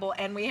available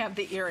and we have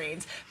the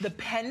earrings. The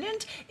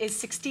pendant is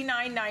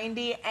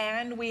 $69.90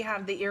 and we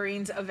have the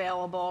earrings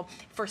available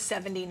for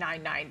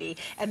 $79.90.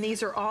 And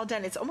these are all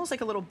done. It's almost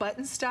like a little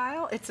button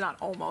style. It's not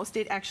almost.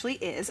 It actually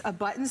is a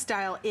button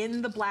style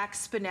in the black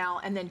spinel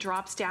and then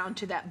drops down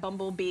to that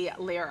bumblebee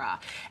lira.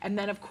 And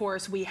then, of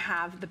course, we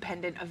have the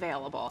pendant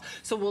available.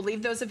 So we'll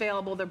leave those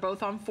available. They're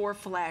both on 4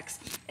 flex.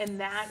 And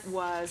that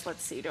was,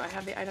 let's see, do I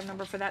have the item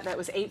number for that? That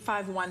was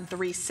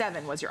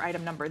 85137 was your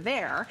item number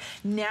there.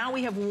 Now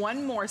we have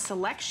one more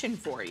selection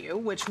for you,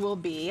 which will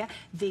be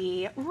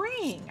the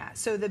ring.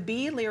 So the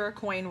B lira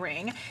coin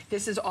ring.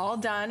 This is all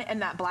done in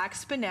that black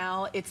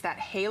spinel. It's that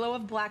halo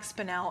of black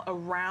spinel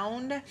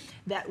around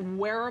that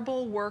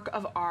wearable work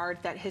of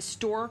art, that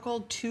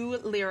historical 2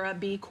 lira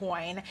B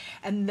coin.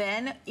 And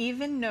then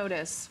even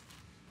notice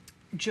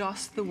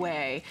just the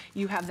way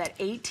you have that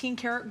 18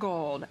 karat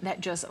gold that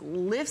just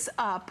lifts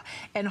up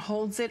and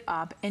holds it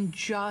up and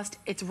just,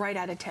 it's right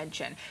at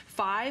attention.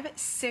 5,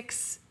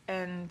 6,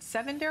 and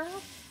 7, Daryl?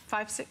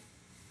 5, 6.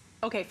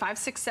 okay, 5,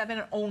 6,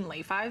 7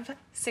 only. 5,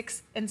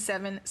 6, and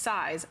 7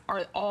 size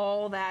are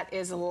all that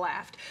is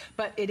left.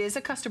 But it is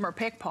a customer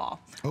pick, Paul.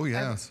 Oh,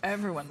 yes.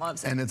 Everyone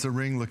loves it. And it's a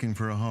ring looking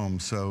for a home.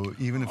 So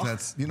even if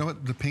that's, you know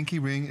what, the pinky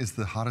ring is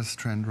the hottest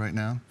trend right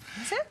now.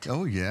 Is it?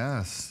 Oh,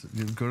 yes.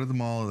 You go to the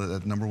mall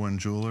at #1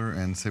 jeweler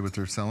and say what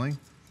they're selling.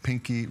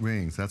 Pinky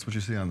rings. That's what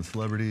you see on the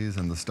celebrities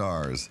and the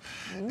stars.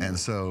 Ooh. And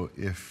so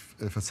if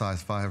a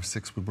size 5 or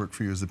 6 would work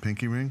for you as a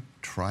pinky ring,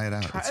 try it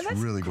out. It's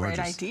really gorgeous.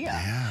 That's a great idea.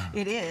 Yeah.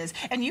 It is.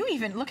 And you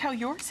even, look how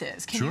yours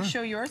is. Can you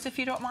show yours if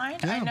you don't mind?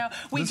 Yeah. I know.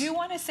 We do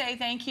want to say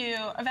thank you.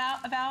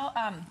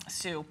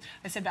 Sue.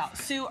 I said Val.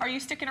 Sue, are you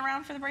sticking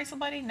around for the bracelet,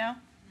 buddy? No?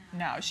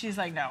 No, she's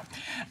like, no.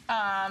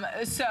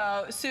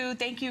 So, Sue,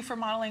 thank you for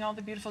modeling all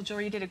the beautiful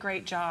jewelry. You did a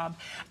great job.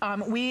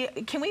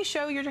 Can we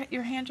show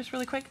your hand just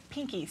really quick?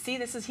 Pinky. See,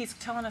 he's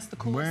telling us the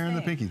coolest Wearing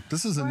the pinky.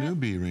 This is a new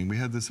B ring. We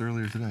had this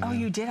earlier today. Oh,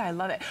 you did? I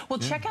love it. Well,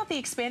 check out the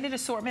expanded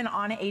assortment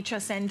on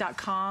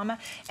hsn.com,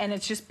 and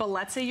it's just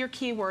Bellezza, your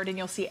keyword, and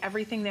you'll see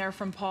everything there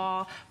from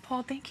Paul.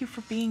 Paul, thank you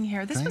for being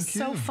here. This was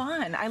so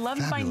fun. I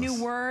loved my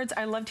new words.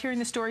 I loved hearing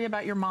the story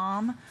about your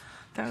mom.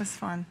 That was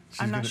fun.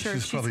 I'm not sure.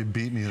 She's probably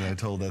beat me that I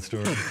told that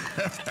story.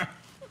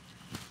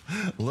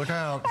 Look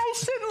out. I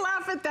shouldn't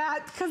laugh at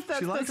that because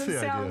that doesn't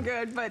sound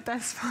good, but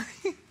that's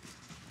funny.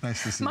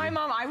 Nice to see my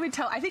mom,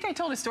 I think I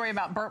told a story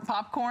about burnt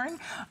popcorn,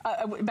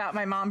 about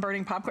my mom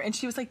burning popcorn, and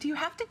she was like, do you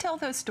have to tell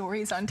those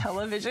stories on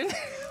television?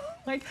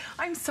 Like,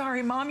 I'm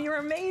sorry, Mom, you're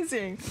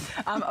amazing.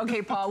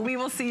 Okay, Paul, we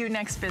will see you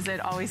next visit.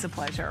 Always a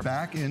pleasure.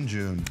 Back in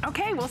June.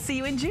 Okay, we'll see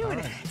you in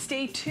June.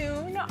 Stay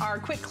tuned. Our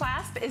quick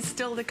clasp is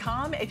still to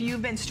come. If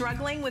you've been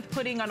struggling with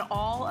putting on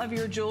all of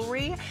your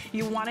jewelry,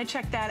 you want to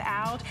check that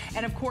out.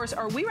 And of course,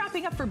 are we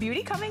wrapping up for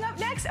beauty coming up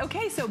next?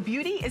 Okay, so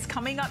beauty is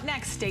coming up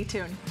next. Stay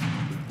tuned.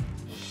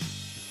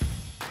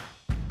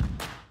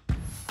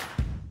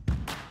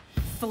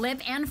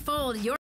 Flip and fold your